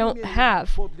 we don't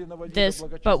have this,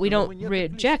 but we don't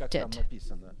reject it.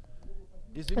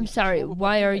 I'm sorry,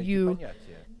 why are you...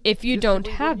 If you don't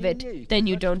have it, then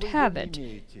you don't have it.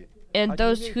 And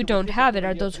those who don't have it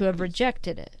are those who have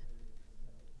rejected it.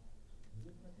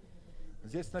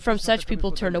 From such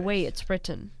people turn away, it's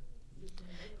written.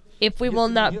 If we will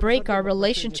not break our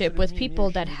relationship with people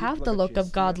that have the look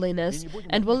of godliness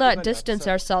and will not distance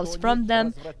ourselves from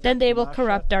them, then they will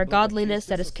corrupt our godliness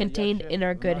that is contained in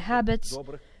our good habits,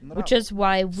 which is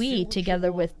why we,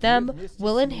 together with them,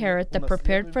 will inherit the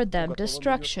prepared for them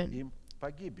destruction.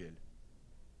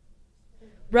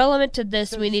 Relevant to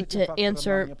this, we need to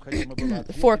answer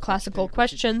 4 classical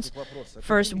questions.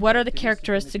 First, what are the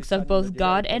characteristics of both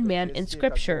God and man in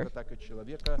Scripture?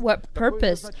 What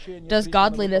purpose does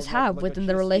godliness have within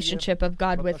the relationship of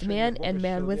God with man and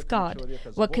man with God?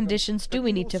 What conditions do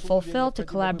we need to fulfill to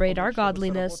collaborate our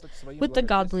godliness with the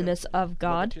godliness of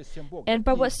God? And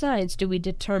by what signs do we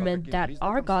determine that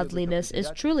our godliness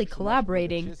is truly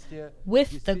collaborating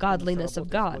with the godliness of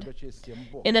God?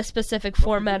 In a specific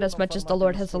format, as much as the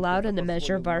Lord has allowed in the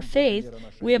measure of our faith,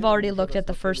 we have already looked at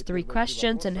the first 3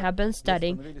 questions and have been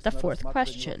studying the 4th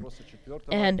question.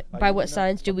 And by what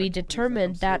signs do we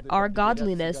determine that our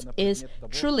godliness is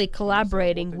truly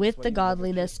collaborating with the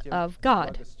godliness of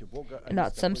God, and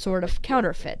not some sort of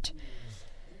counterfeit?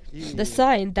 The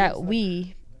sign that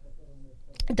we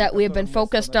have been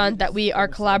focused on, that we are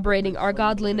collaborating our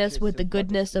godliness with the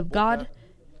goodness of God,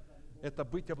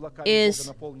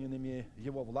 is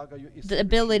the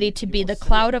ability to be the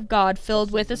cloud of God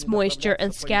filled with His moisture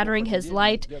and scattering His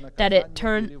light,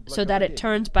 so that it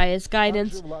turns by His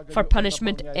guidance for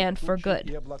punishment and for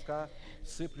good.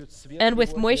 And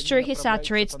with moisture He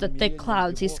saturates the thick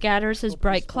clouds. He scatters His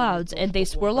bright clouds, and they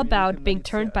swirl about, being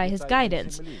turned by His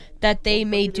guidance, that they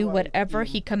may do whatever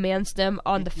He commands them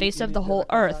on the face of the whole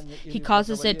earth. He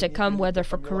causes it to come whether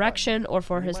for correction, or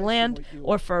for His land,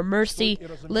 or for mercy.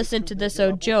 Listen to this,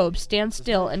 O Job. Stand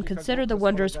still and consider the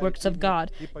wondrous works of God.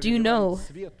 Do you know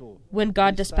when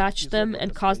God dispatched them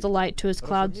and caused the light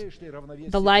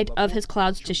of His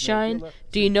clouds to shine?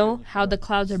 Do you know how the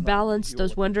clouds are balanced,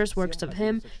 those wondrous works of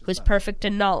Him who is perfect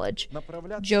in knowledge?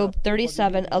 Job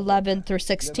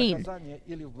 37:11-16.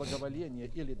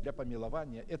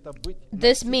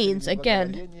 This means,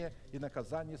 again,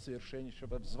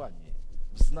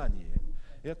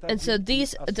 and so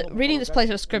reading this place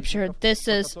of Scripture, this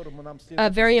is a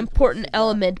very important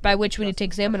element by which we need to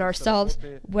examine ourselves,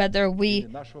 whether we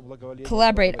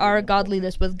collaborate our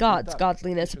godliness with God's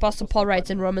godliness. Apostle Paul writes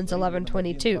in Romans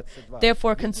 11:22,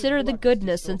 "Therefore consider the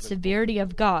goodness and severity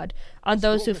of God on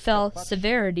those who fell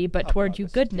severity, but toward you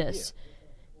goodness."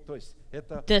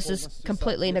 This is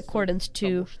completely in accordance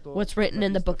to what's written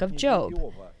in the book of Job.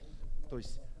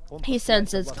 He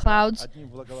sends His clouds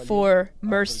for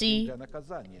mercy,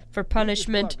 for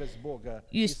punishment.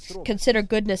 You consider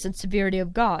goodness and severity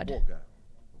of God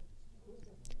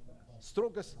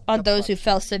on those who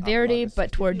fell severity,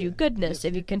 but toward you goodness,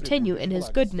 if you continue in His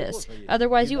goodness.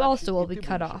 Otherwise you also will be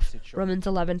cut off. Romans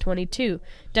 11:22.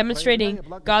 Demonstrating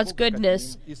God's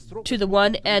goodness to the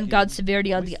one and God's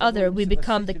severity on the other, we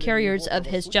become the carriers of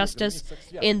His justice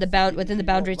within the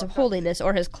boundaries of holiness,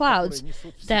 or His clouds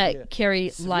that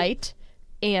carry light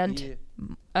and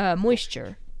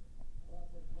moisture.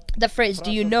 The phrase,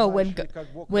 "Do you know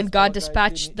when God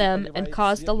dispatched them and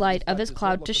caused the light of His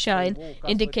cloud to shine,"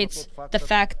 indicates the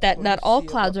fact that not all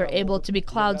clouds are able to be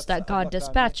clouds that God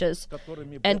dispatches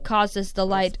and causes the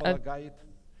light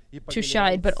to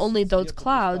shine, but only those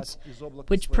clouds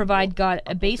which provide God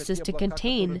a basis to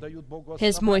contain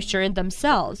His moisture in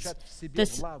themselves.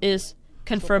 This is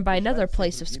confirmed by another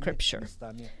place of Scripture.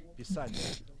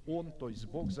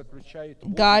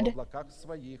 God,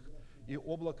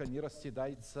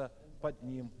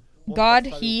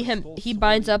 He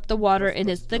binds up the water in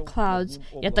His thick clouds,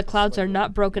 yet the clouds are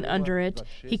not broken under it.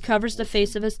 He covers the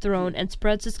face of His throne and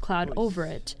spreads His cloud over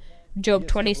it. Job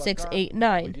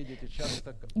 26:8-9.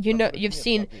 You've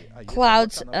seen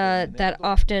clouds that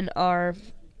often are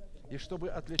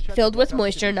filled with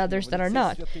moisture and others that are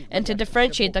not. And to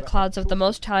differentiate the clouds of the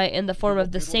Most High in the form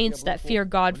of the saints that fear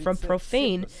God from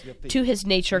profane to His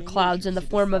nature clouds in the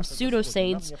form of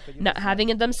pseudo-saints, not having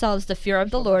in themselves the fear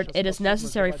of the Lord, it is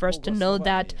necessary for us to know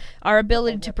that our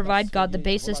ability to provide God the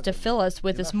basis to fill us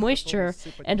with His moisture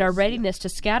and our readiness to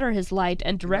scatter His light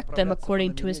and direct them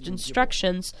according to His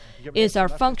instructions is our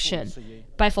function.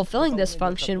 By fulfilling this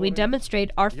function, we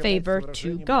demonstrate our favor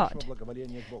to God.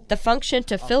 The function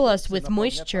to fill us with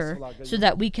moisture so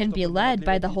that we can be led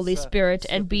by the Holy Spirit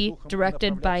and be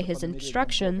directed by His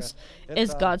instructions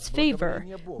is God's favor,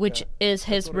 which is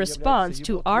His response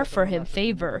to our for Him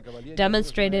favor,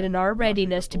 demonstrated in our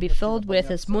readiness to be filled with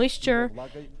His moisture,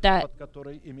 that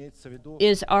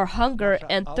is our hunger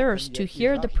and thirst to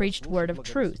hear the preached word of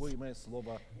truth.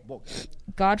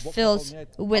 God fills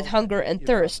with hunger and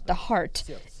thirst the heart.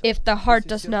 If the heart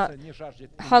does not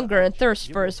hunger and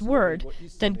thirst for His word,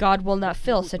 then God will not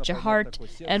fill such a heart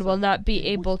and will not be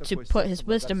able to put His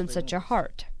wisdom in such a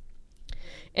heart.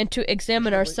 And to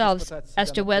examine ourselves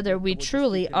as to whether we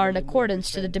truly are in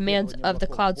accordance to the demands of the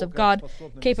clouds of God,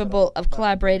 capable of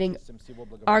collaborating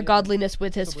our godliness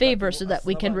with His favor so that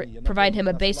we can provide Him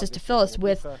a basis to fill us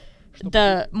with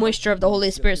the moisture of the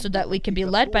Holy Spirit so that we can be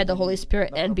led by the Holy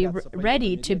Spirit and be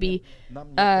ready to be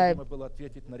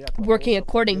working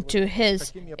according to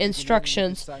His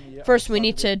instructions. First, we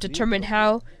need to determine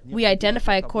how we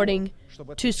identify according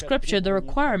to Scripture the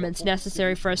requirements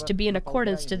necessary for us to be in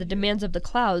accordance to the demands of the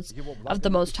clouds of the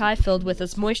Most High, filled with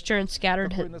His moisture and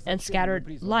scattered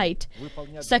light.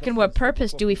 Second, what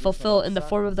purpose do we fulfill in the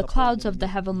form of the clouds of the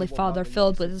Heavenly Father,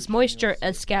 filled with His moisture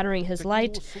and scattering His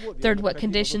light? Third, what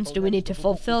conditions do we need to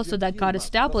fulfill so that God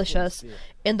establish us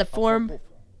in the form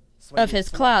of His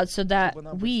clouds, so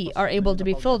that we are able to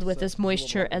be filled with His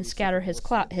moisture and scatter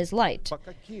His light?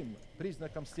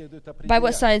 By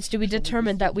what signs do we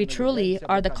determine that we truly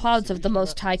are the clouds of the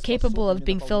Most High, capable of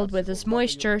being filled with His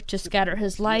moisture to scatter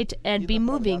His light and be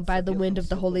moving by the wind of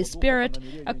the Holy Spirit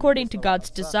according to God's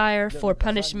desire for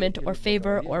punishment or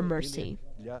favor or mercy?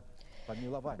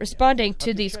 Responding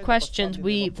to these questions,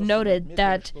 we've noted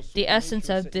that the essence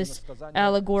of this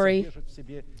allegory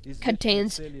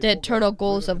contains the eternal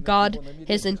goals of God,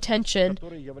 His intention,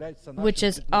 which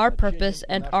is our purpose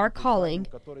and our calling.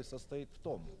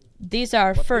 These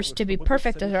are, first, to be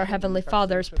perfect as our Heavenly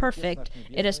Father is perfect.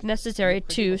 It is necessary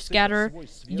to scatter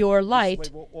your light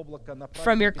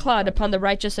from your cloud upon the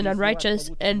righteous and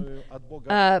unrighteous, and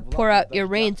pour out your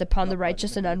rains upon the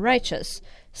righteous and unrighteous.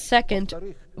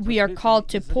 Second, we are called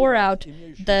to pour out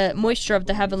the moisture of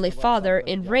the Heavenly Father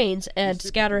in rains and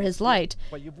scatter His light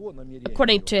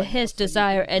according to His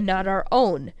desire and not our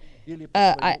own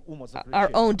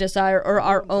desire or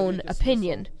our own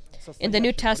opinion. In the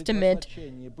New Testament,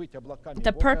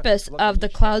 the purpose of the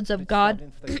clouds of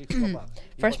God,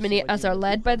 first many as are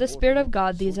led by the Spirit of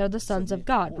God, these are the sons of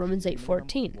God, Romans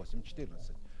 8:14.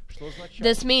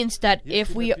 This means that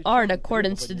if we are in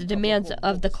accordance to the demands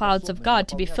of the clouds of God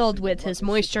to be filled with His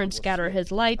moisture and scatter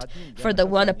His light, for the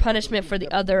one a punishment, for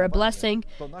the other a blessing,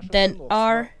 then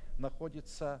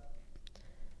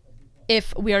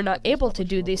if we are not able to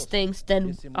do these things,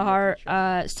 then our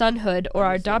sonhood or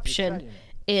our adoption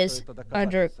is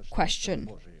under question.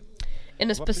 In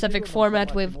a specific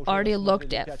format, we've already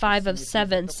looked at 5 of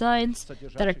 7 signs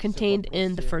that are contained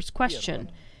in the first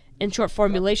question. In short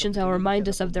formulations, I'll remind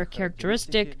us of their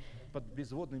characteristic.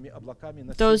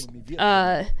 Those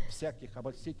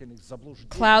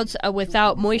clouds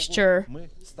without moisture,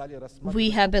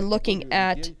 we have been looking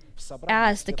at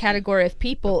as the category of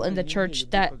people in the church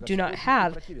that do not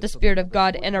have the Spirit of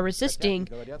God and are resisting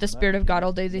the Spirit of God,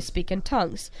 although they speak in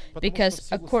tongues, because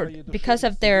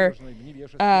of their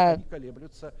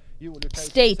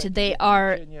state, they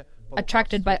are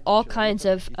attracted by all kinds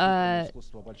of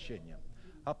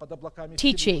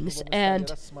teachings,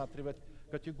 and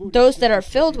those that are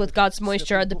filled with God's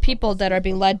moisture are the people that are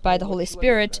being led by the Holy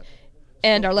Spirit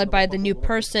and are led by the new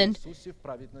person.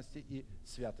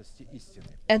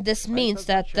 And this means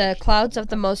that the clouds of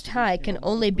the Most High can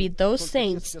only be those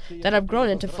saints that have grown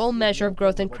into full measure of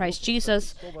growth in Christ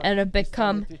Jesus and have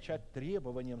become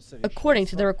according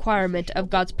to the requirement of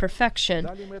God's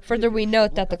perfection. Further, we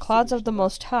note that the clouds of the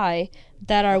Most High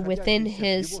that are within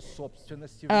His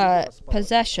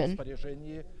possession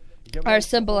are a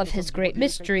symbol of His great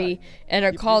mystery and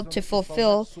are called to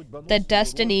fulfill the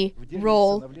destiny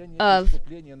role of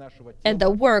and the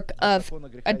work of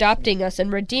adopting us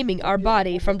and redeeming our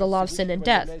body from the law of sin and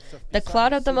death. The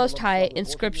cloud of the Most High in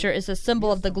Scripture is a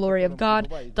symbol of the glory of God,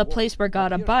 the place where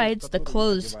God abides, the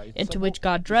clothes into which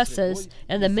God dresses,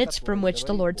 and the midst from which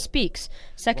the Lord speaks.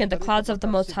 Second, the clouds of the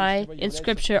Most High in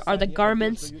Scripture are the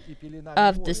garments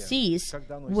of the seas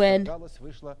when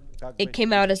it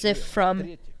came out as if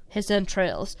from His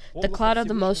entrails. The cloud of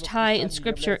the Most High in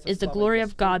Scripture is the glory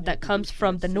of God that comes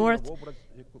from the north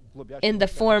in the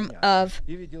form of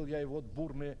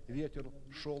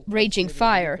raging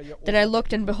fire. Then I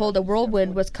looked, and behold, a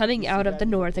whirlwind was coming out of the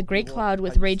north, a great cloud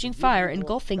with raging fire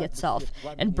engulfing itself,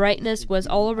 and brightness was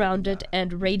all around it,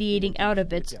 and radiating out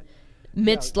of its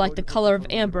midst like the color of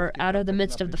amber out of the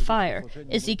midst of the fire.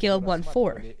 Ezekiel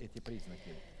 1:4.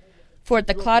 For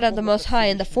the cloud of the Most High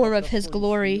in the form of His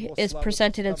glory is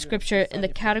presented in Scripture in the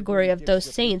category of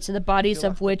those saints in the bodies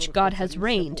of which God has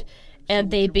reigned,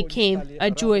 and they became a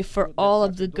joy for all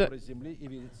of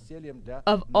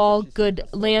all good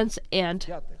lands and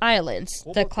islands.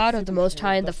 The cloud of the Most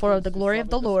High in the form of the glory of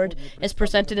the Lord is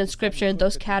presented in Scripture in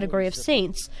those category of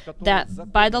saints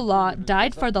that by the law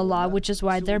died for the law, which is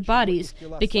why their bodies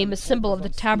became a symbol of the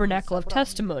tabernacle of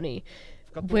testimony,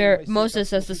 where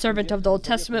Moses, as the servant of the Old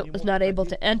Testament, was not able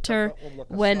to enter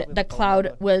when the cloud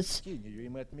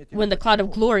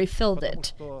of glory filled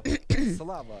it.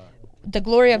 The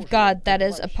glory of God that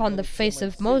is upon the face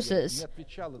of Moses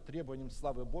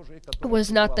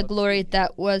was not the glory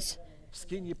that was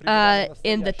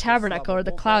in the tabernacle, or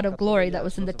the cloud of glory that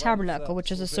was in the tabernacle,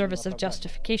 which is a service of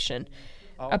justification.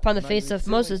 Upon the face of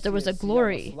Moses there was a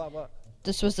glory.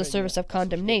 This was the service of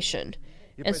condemnation.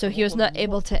 And so he was not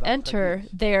able to enter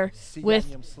there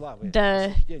with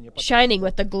the shining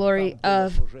with the glory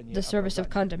of the service of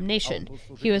condemnation.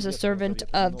 He was a servant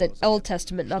of the Old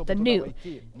Testament, not the New.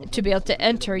 To be able to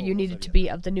enter, you needed to be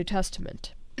of the New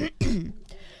Testament.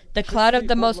 The cloud of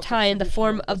the Most High in the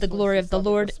form of the glory of the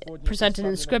Lord, presented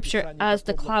in Scripture as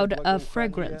the cloud of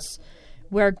fragrance,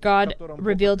 where God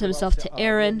revealed himself to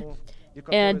Aaron,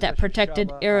 and that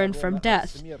protected Aaron from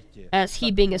death, as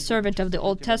he, being a servant of the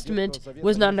Old Testament,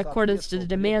 was not in accordance to the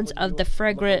demands of the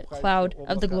fragrant cloud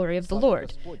of the glory of the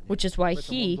Lord, which is why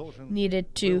he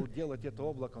needed to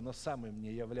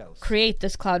create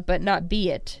this cloud but not be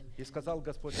it.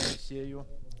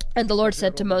 And the Lord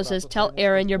said to Moses, "Tell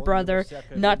Aaron your brother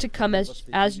not to come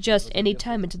as just any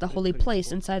time into the holy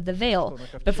place inside the veil,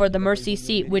 before the mercy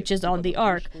seat which is on the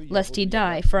ark, lest he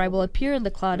die, for I will appear in the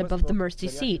cloud above the mercy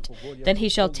seat. Then he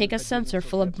shall take a censer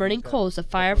full of burning coals of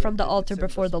fire from the altar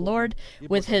before the Lord,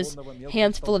 with his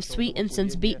hands full of sweet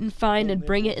incense beaten fine, and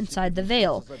bring it inside the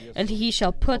veil. And he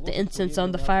shall put the incense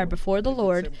on the fire before the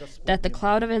Lord, that the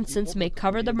cloud of incense may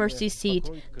cover the mercy seat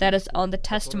that is on the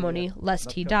testimony,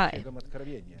 lest he die."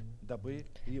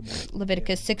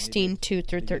 Leviticus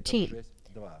 16:2-13.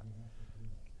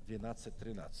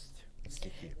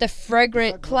 The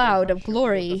fragrant cloud of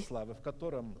glory,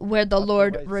 where the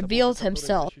Lord revealed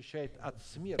himself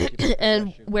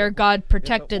and where God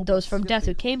protected those from death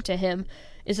who came to him,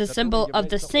 is a symbol of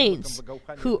the saints,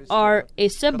 who are a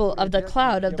symbol of the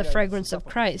cloud of the fragrance of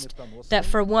Christ. That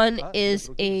for one is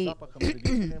a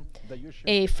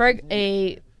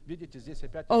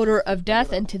odor of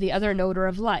death, and to the other an odor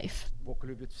of life.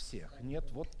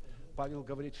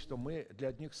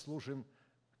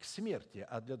 К смерти,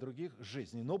 а для других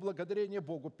жизни. Но благодарение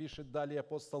Богу, пишет далее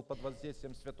апостол под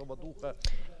воздействием Святого Духа.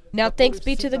 Now thanks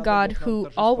be to the God who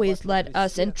always led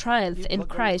us in triumph in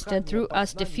Christ, and through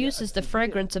us diffuses the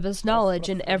fragrance of his knowledge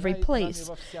in every place.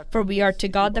 For we are to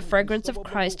God the fragrance of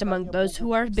Christ among those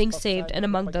who are being saved and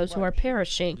among those who are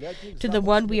perishing. To the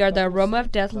one we are the aroma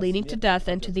of death leading to death,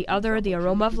 and to the other the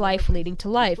aroma of life leading to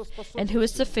life. And who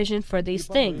is sufficient for these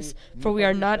things? For we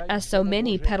are not as so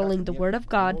many peddling the word of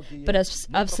God, but as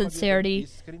of sincerity,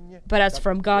 but as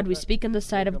from God we speak in the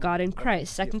sight of God in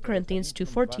Christ. 2 Corinthians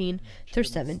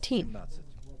 2:14-17.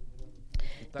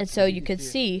 And so you could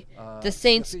see the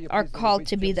saints are called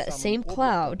to be that same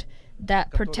cloud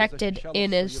that protected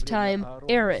in his time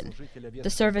Aaron, the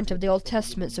servant of the Old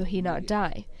Testament, so he not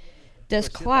die. This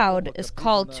cloud is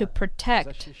called to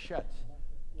protect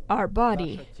our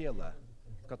body,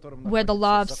 where the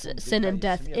law of sin and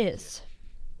death is,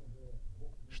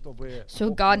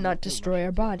 so God not destroy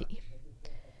our body.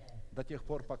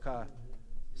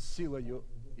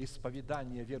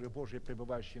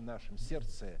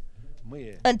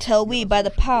 Until we, by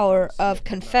the power of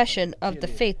confession of the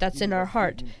faith that's in our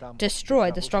heart,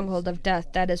 destroy the stronghold of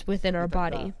death that is within our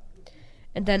body.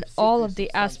 And then all of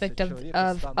the aspect of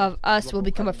us will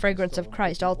become a fragrance of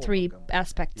Christ, all three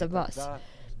aspects of us.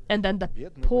 And then the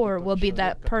poor will be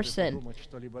that person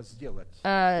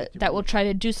that will try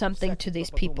to do something to these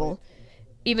people.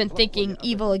 Even thinking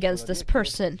evil against this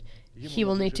person, he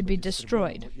will need to be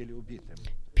destroyed.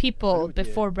 People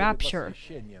before rapture,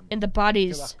 in the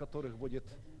bodies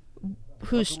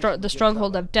whose the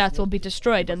stronghold of death will be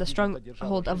destroyed and the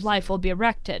stronghold of life will be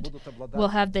erected, will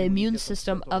have the immune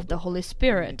system of the Holy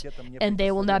Spirit, and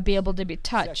they will not be able to be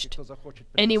touched.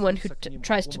 Anyone who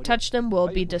tries to touch them will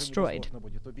be destroyed.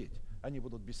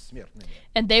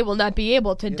 And they will not be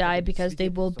able to die, because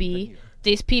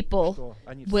these people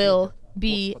will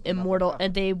be immortal,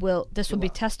 and this will be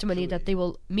testimony that they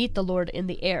will meet the Lord in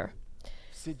the air.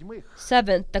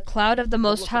 Seventh, the cloud of the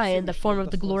Most High in the form of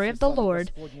the glory of the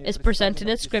Lord is presented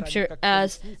in Scripture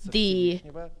as the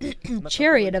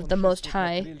chariot of the Most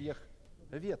High,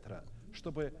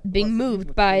 being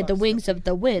moved by the wings of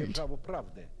the wind.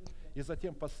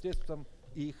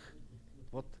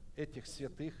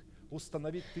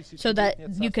 So that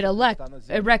you could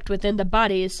erect within the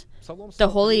bodies the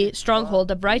holy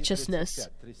stronghold of righteousness.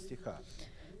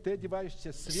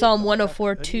 Psalm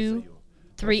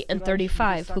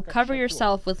 104:2-3-35, who cover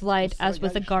yourself with light as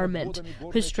with a garment,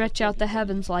 who stretch out the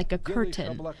heavens like a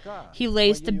curtain. He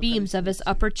lays the beams of his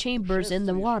upper chambers in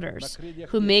the waters,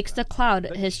 who makes the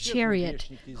cloud his chariot,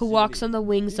 who walks on the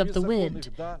wings of the wind.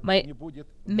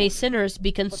 May sinners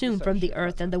be consumed from the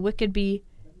earth, and the wicked be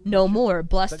no more.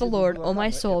 Bless the Lord, O my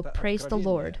soul, praise the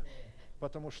Lord.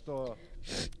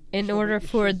 in order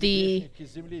for the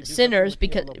sinners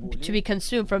to be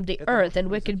consumed from the earth and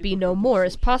wicked be no more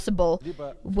is possible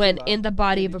when in the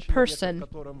body of a person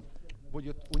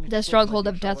the stronghold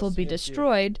of death will be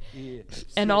destroyed,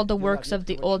 and all the works of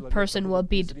the old person will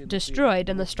be destroyed,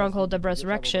 and the stronghold of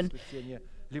resurrection.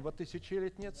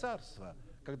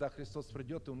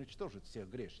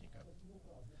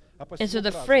 And so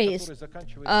the phrase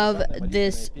of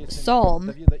this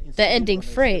psalm, the ending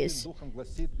phrase,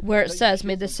 where it says,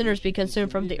 "May the sinners be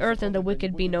consumed from the earth and the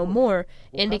wicked be no more,"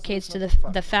 indicates to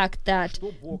the fact that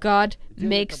God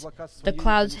makes the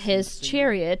clouds his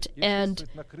chariot and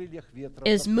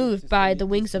is moved by the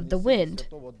wings of the wind.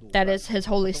 That is his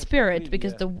Holy Spirit,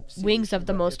 because the wings of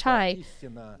the Most High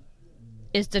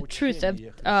is the truth of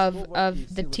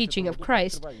the teaching of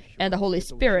Christ, and the Holy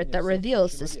Spirit that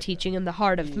reveals this teaching in the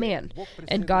heart of man.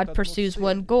 And God pursues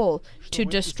one goal, to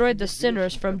destroy the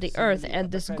sinners from the earth,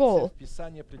 and this goal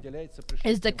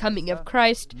is the coming of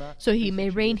Christ, so he may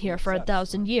reign here for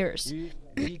 1,000 years.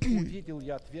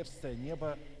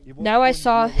 Now I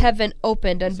saw heaven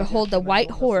opened, and behold, a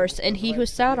white horse, and he who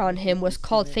sat on him was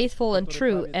called Faithful and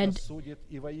True, and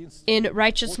in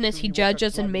righteousness he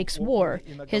judges and makes war.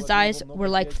 His eyes were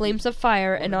like flames of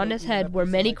fire, and on his head were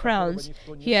many crowns.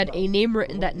 He had a name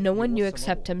written that no one knew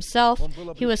except himself.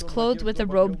 He was clothed with a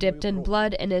robe dipped in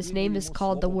blood, and his name is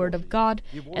called the Word of God.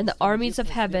 And the armies of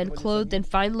heaven, clothed in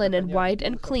fine linen, white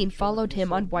and clean, followed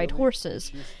him on white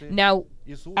horses. Now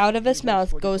out of his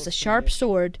mouth goes a sharp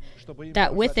sword,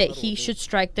 that with it he should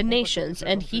strike the nations,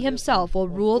 and he himself will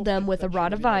rule them with a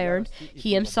rod of iron.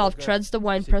 He himself treads the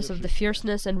winepress of the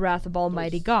fierceness and wrath of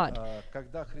Almighty God.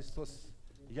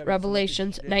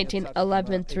 Revelations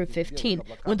 19:11 through 15.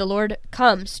 When the Lord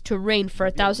comes to reign for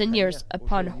 1,000 years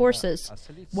upon horses,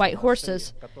 white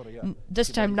horses, this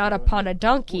time not upon a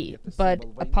donkey, but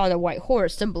upon a white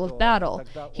horse, symbol of battle,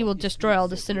 he will destroy all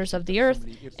the sinners of the earth,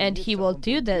 and he will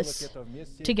do this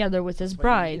together with his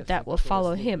bride that will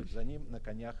follow him.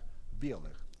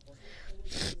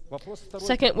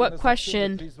 Second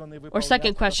question,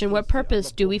 what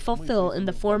purpose do we fulfill in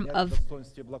the form of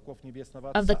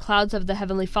the clouds of the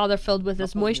Heavenly Father filled with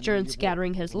his moisture and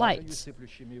scattering his lights?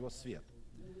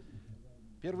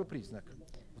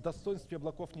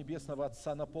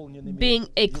 Being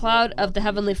a cloud of the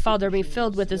Heavenly Father, being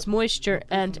filled with his moisture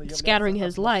and scattering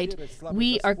his light,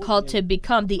 we are called to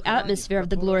become the atmosphere of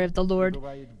the glory of the Lord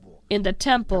in the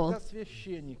temple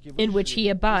in which he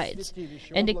abides.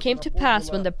 And it came to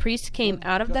pass, when the priests came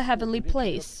out of the heavenly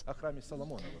place,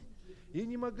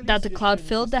 that the cloud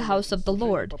filled the house of the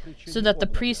Lord, so that the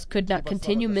priests could not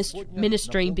continue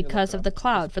ministering because of the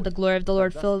cloud, for the glory of the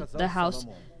Lord filled the house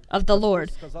of the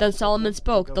Lord. Then Solomon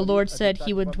spoke. The Lord said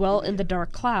he would dwell in the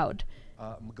dark cloud.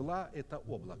 I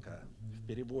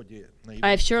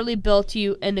have surely built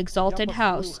you an exalted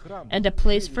house, and a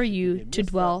place for you to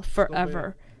dwell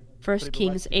forever. 1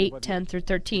 Kings 8:10 through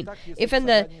 13. If in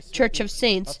the Church of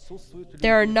Saints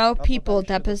there are now people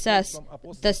that possess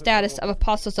the status of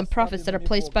apostles and prophets that are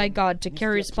placed by God to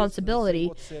carry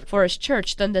responsibility for his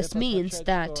church, then this means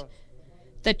that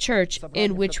the church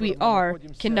in which we are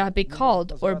cannot be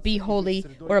called or be holy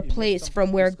or a place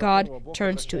from where God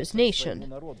turns to his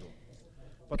nation.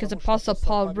 Because Apostle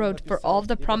Paul wrote, "For all of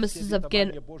the promises of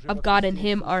God in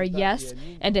him are yes,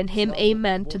 and in him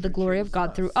amen, to the glory of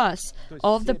God through us."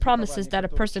 All of the promises that a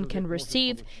person can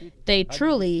receive, they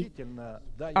truly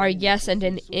are yes and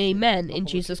an amen in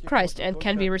Jesus Christ, and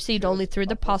can be received only through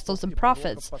the apostles and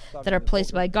prophets that are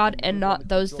placed by God, and not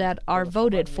those that are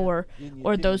voted for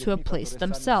or those who have placed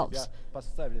themselves.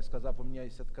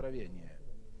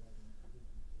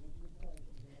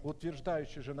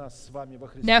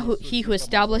 Now he who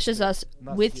establishes us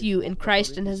with you in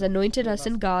Christ and has anointed us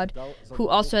in God, who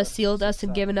also has sealed us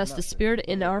and given us the Spirit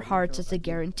in our hearts as a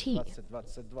guarantee.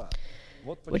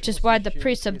 Which is why the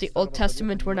priests of the Old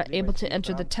Testament were not able to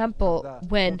enter the temple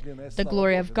when the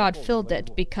glory of God filled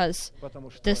it, because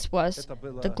this was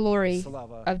the glory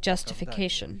of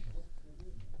justification.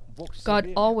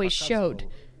 God always showed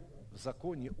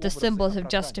the symbols of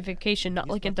justification, not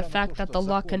like at the fact that the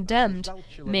law condemned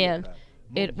man.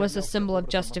 It was a symbol of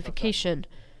justification.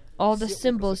 All the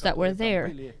symbols that were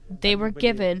there, they were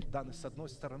given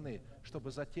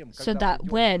so that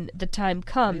when the time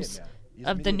comes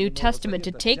of the New Testament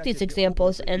to take these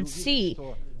examples and see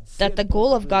that the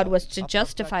goal of God was to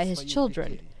justify his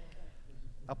children,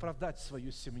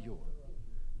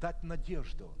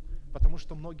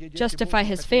 justify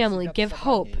his family, give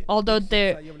hope. Although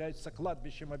the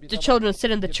children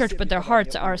sit in the church, but their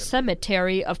hearts are a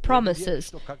cemetery of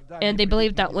promises. And they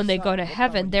believe that when they go to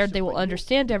heaven, there they will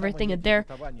understand everything, and there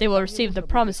they will receive the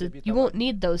promises. You won't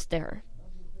need those there.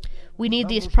 We need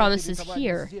these promises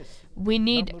here. We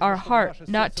need our heart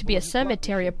not to be a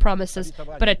cemetery of promises,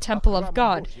 but a temple of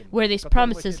God, where these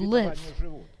promises live.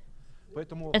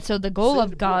 And so the goal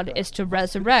of God is to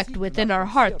resurrect within our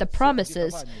heart the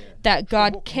promises that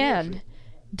God can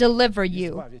deliver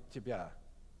you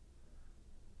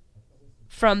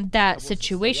from that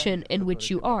situation in which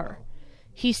you are.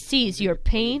 He sees your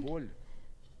pain,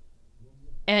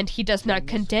 and He does not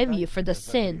condemn you for the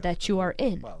sin that you are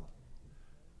in.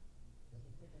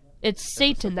 It's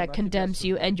Satan that condemns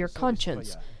you and your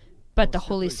conscience. But the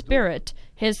Holy Spirit,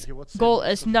 His goal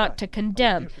is not to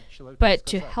condemn, but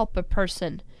to help a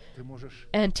person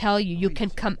and tell you, you can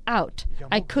come out.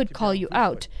 I could call you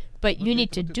out, but you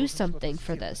need to do something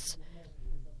for this.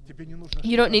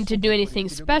 You don't need to do anything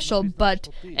special, but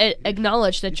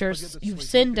acknowledge that you've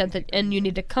sinned and you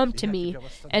need to come to me,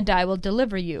 and I will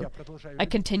deliver you. I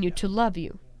continue to love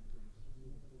you.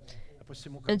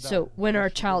 And so when our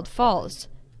child falls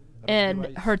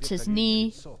and hurts his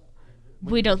knee,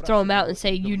 we don't throw him out and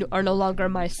say, you are no longer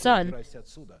my son.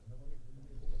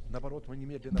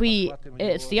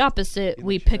 It's the opposite.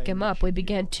 We pick him up. We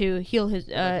begin to heal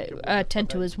attend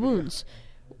to his wounds.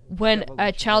 When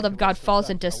a child of God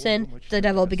falls into sin, the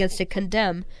devil begins to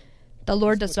condemn. The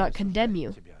Lord does not condemn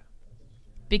you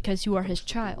because you are His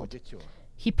child.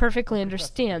 He perfectly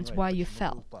understands why you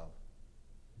fell.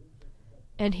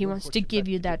 And He wants to give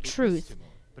you that truth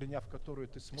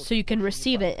so you can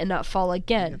receive it and not fall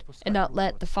again and not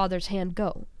let the Father's hand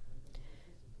go.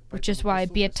 Which is why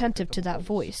be attentive to that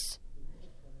voice.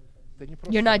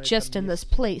 You're not just in this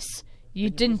place. You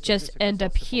didn't just end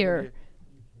up here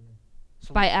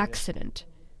by accident.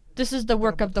 This is the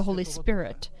work of the Holy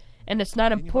Spirit. And it's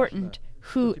not important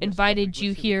who invited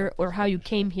you here or how you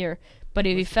came here. But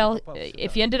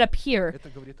if you ended up here,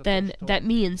 then that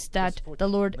means that the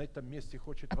Lord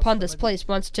upon this place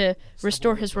wants to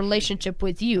restore His relationship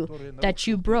with you that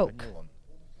you broke.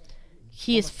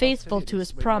 He is faithful to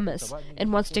His promise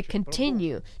and wants to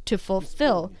continue to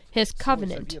fulfill His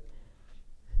covenant.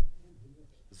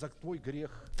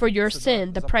 For your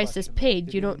sin, the price is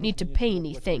paid. You don't need to pay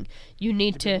anything. You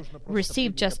need to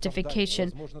receive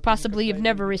justification. Possibly you've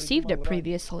never received it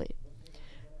previously.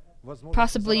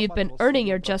 Possibly you've been earning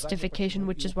your justification,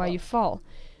 which is why you fall.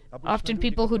 Often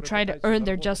people who try to earn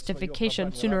their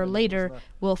justification sooner or later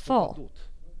will fall.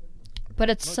 But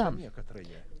it's some.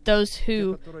 Those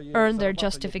who earn their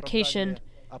justification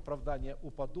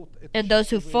and those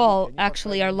who fall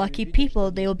actually are lucky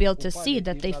people. They will be able to see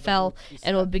that they fell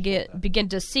and will begin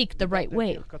to seek the right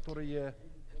way.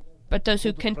 But those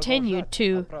who continue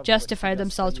to justify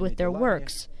themselves with their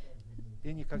works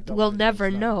will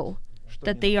never know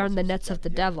that they are in the nets of the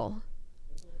devil.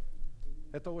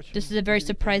 This is a very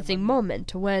surprising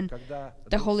moment when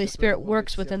the Holy Spirit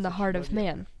works within the heart of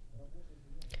man.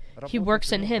 He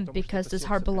works in him because this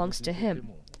heart belongs to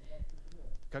Him.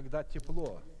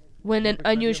 When an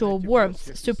unusual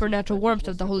warmth, supernatural warmth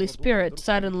of the Holy Spirit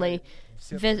suddenly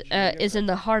is in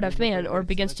the heart of man or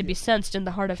begins to be sensed in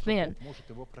the heart of man,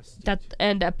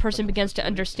 and a person begins to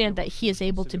understand that he is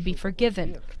able to be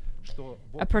forgiven.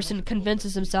 A person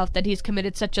convinces himself that he's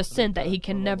committed such a sin that he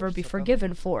can never be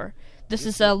forgiven for. This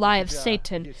is a lie of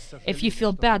Satan. If you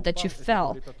feel bad that you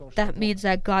fell, that means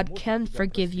that God can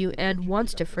forgive you and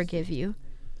wants to forgive you.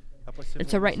 And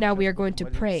so right now we are going to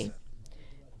pray.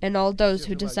 And all those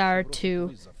who desire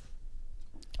to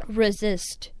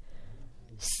resist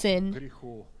sin,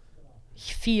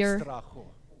 fear,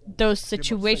 those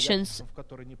situations,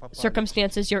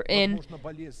 circumstances you're in,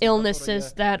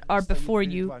 illnesses that are before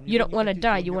you, you don't want to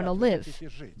die, you want to live.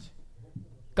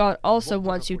 God also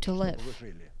wants you to live.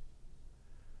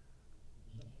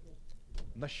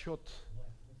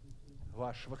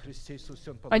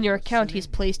 On your account, He's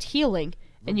placed healing,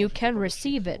 and you can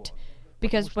receive it.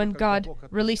 Because when God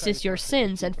releases your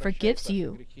sins and forgives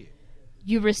you,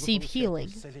 you receive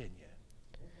healing.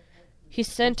 He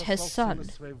sent His Son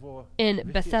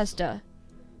in Bethesda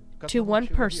to one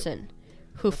person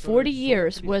who 40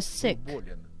 years was sick,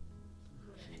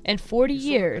 and 40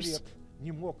 years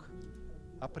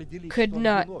could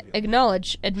not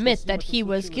admit that he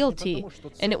was guilty.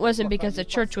 And it wasn't because the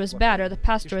church was bad, or the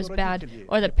pastor was bad,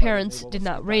 or the parents did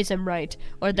not raise him right,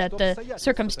 or that the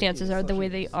circumstances are the way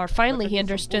they are. Finally, he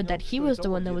understood that he was the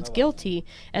one that was guilty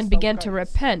and began to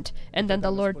repent. And then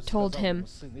the Lord told him,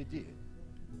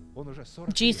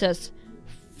 Jesus,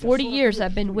 40 years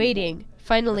I've been waiting.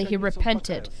 Finally, he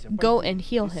repented. Go and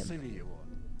heal him.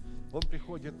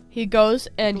 He goes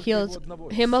and heals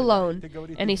him alone,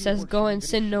 and he says, go and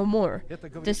sin no more.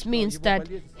 This means that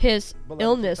his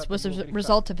illness was a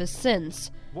result of his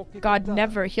sins. God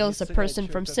never heals a person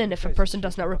from sin if a person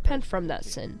does not repent from that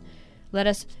sin. Let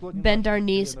us bend our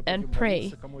knees and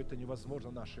pray.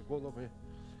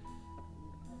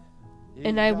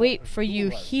 And I wait for you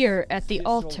here at the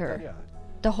altar.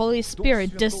 The Holy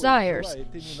Spirit desires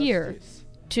here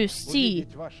to see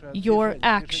your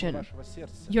action,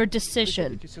 your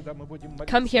decision.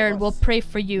 Come here and we'll pray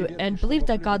for you and believe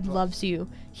that God loves you.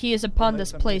 He is upon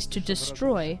this place to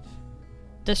destroy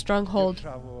the stronghold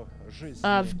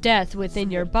of death within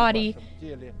your body,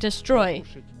 destroy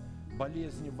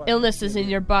illnesses in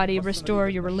your body, restore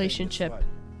your relationship,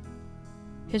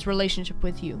 His relationship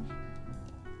with you.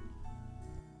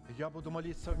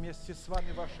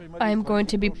 I am going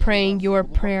to be praying your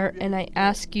prayer, and I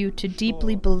ask you to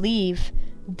deeply believe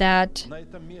that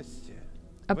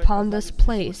upon this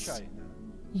place,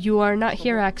 you are not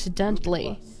here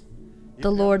accidentally.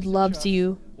 The Lord loves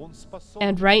you,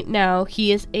 and right now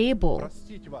He is able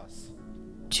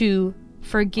to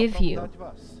forgive you,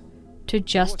 to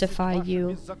justify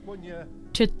you,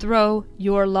 to throw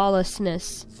your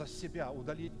lawlessness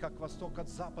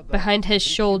behind His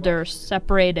shoulder,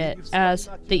 separate it as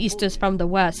the east is from the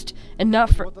west, and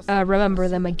not remember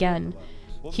them again.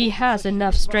 He has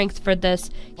enough strength for this.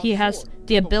 He has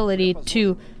the ability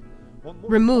to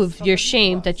remove your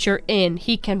shame that you're in.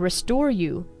 He can restore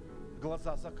you.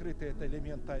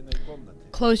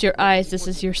 Close your eyes. This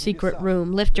is your secret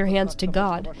room. Lift your hands to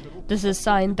God. This is a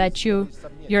sign that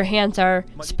your hands are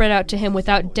spread out to Him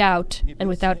without doubt and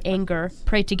without anger.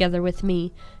 Pray together with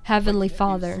me. Heavenly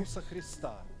Father,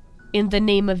 in the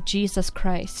name of Jesus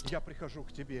Christ,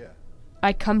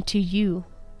 I come to you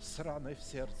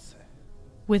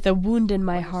with a wound in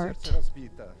my heart.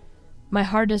 My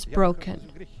heart is broken.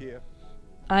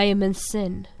 I am in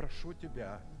sin.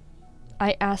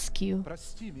 I ask you,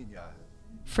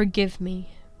 forgive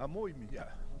me,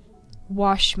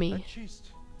 wash me,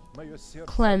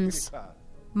 cleanse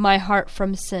my heart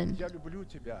from sin.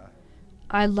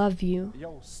 I love you.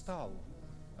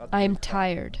 I am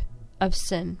tired of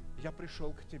sin.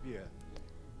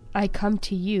 I come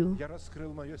to you.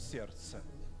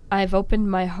 I've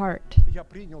opened my heart.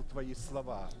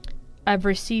 I've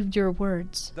received your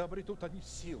words.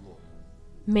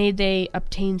 May they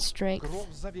obtain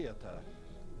strength.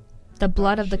 The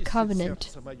blood of the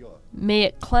covenant, may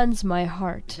it cleanse my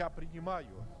heart.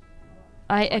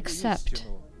 I accept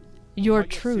your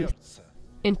truth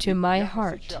into my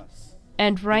heart.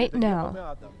 And right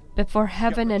now, before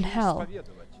heaven and hell,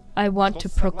 I want to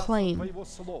proclaim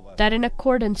that in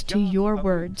accordance to your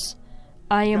words,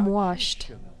 I am washed,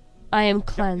 I am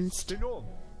cleansed,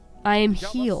 I am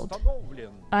healed,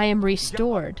 I am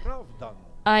restored,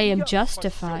 I am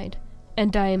justified,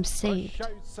 and I am saved.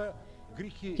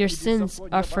 Your sins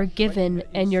are forgiven,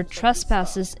 and your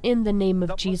trespasses in the name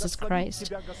of Jesus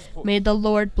Christ. May the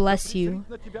Lord bless you.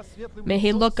 May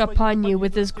He look upon you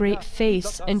with His great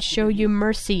face and show you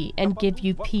mercy and give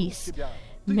you peace.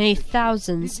 May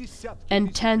thousands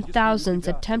and 10,000s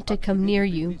attempt to come near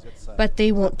you, but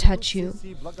they won't touch you.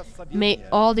 May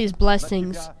all these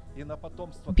blessings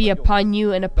be upon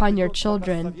you and upon your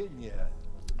children.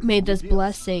 May this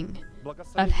blessing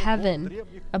of heaven,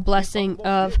 a blessing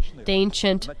of the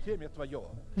ancient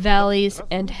valleys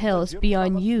and hills be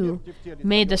on you.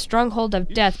 May the stronghold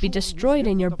of death be destroyed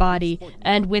in your body,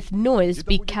 and with noise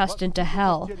be cast into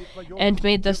hell. And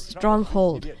may the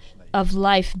stronghold of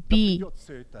life be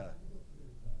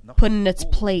put in its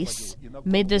place.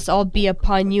 May this all be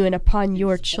upon you and upon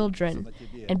your children,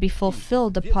 and be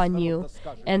fulfilled upon you.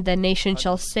 And the nation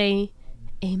shall say,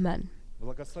 Amen.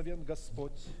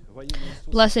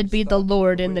 Blessed be the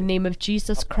Lord in the name of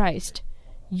Jesus Christ.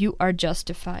 You are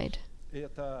justified.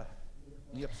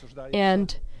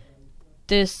 And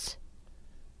this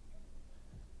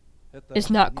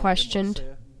is not questioned.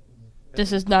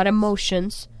 This is not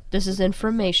emotions. This is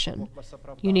information.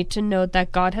 You need to know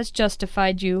that God has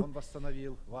justified you.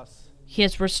 He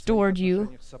has restored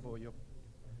you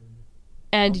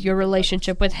and your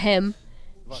relationship with Him.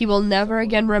 He will never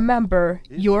again remember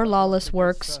your lawless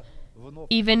works.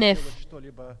 Even if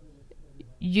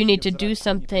you need to do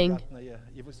something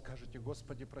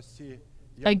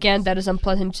again that is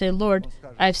unpleasant, to say, Lord,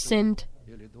 I've sinned.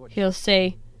 He'll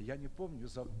say,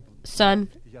 son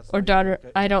or daughter,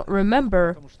 I don't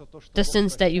remember the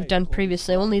sins that you've done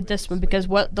previously, only this one, because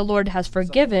what the Lord has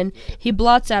forgiven, He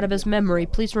blots out of His memory.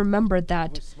 Please remember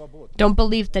that. Don't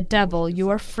believe the devil. You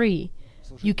are free.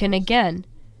 You can again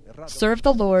serve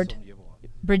the Lord,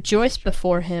 rejoice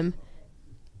before Him,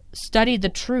 study the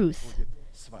truth,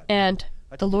 and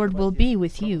the Lord will be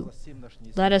with you.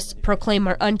 Let us proclaim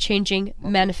our unchanging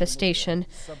manifestation.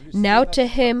 Now to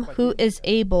Him who is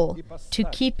able to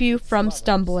keep you from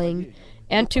stumbling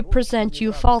and to present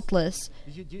you faultless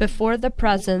before the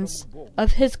presence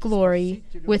of His glory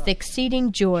with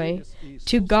exceeding joy,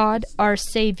 to God our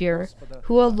Savior,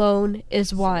 who alone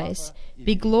is wise,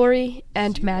 be glory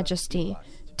and majesty,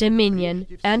 dominion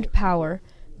and power,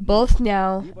 both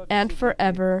now and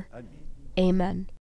forever. Amen.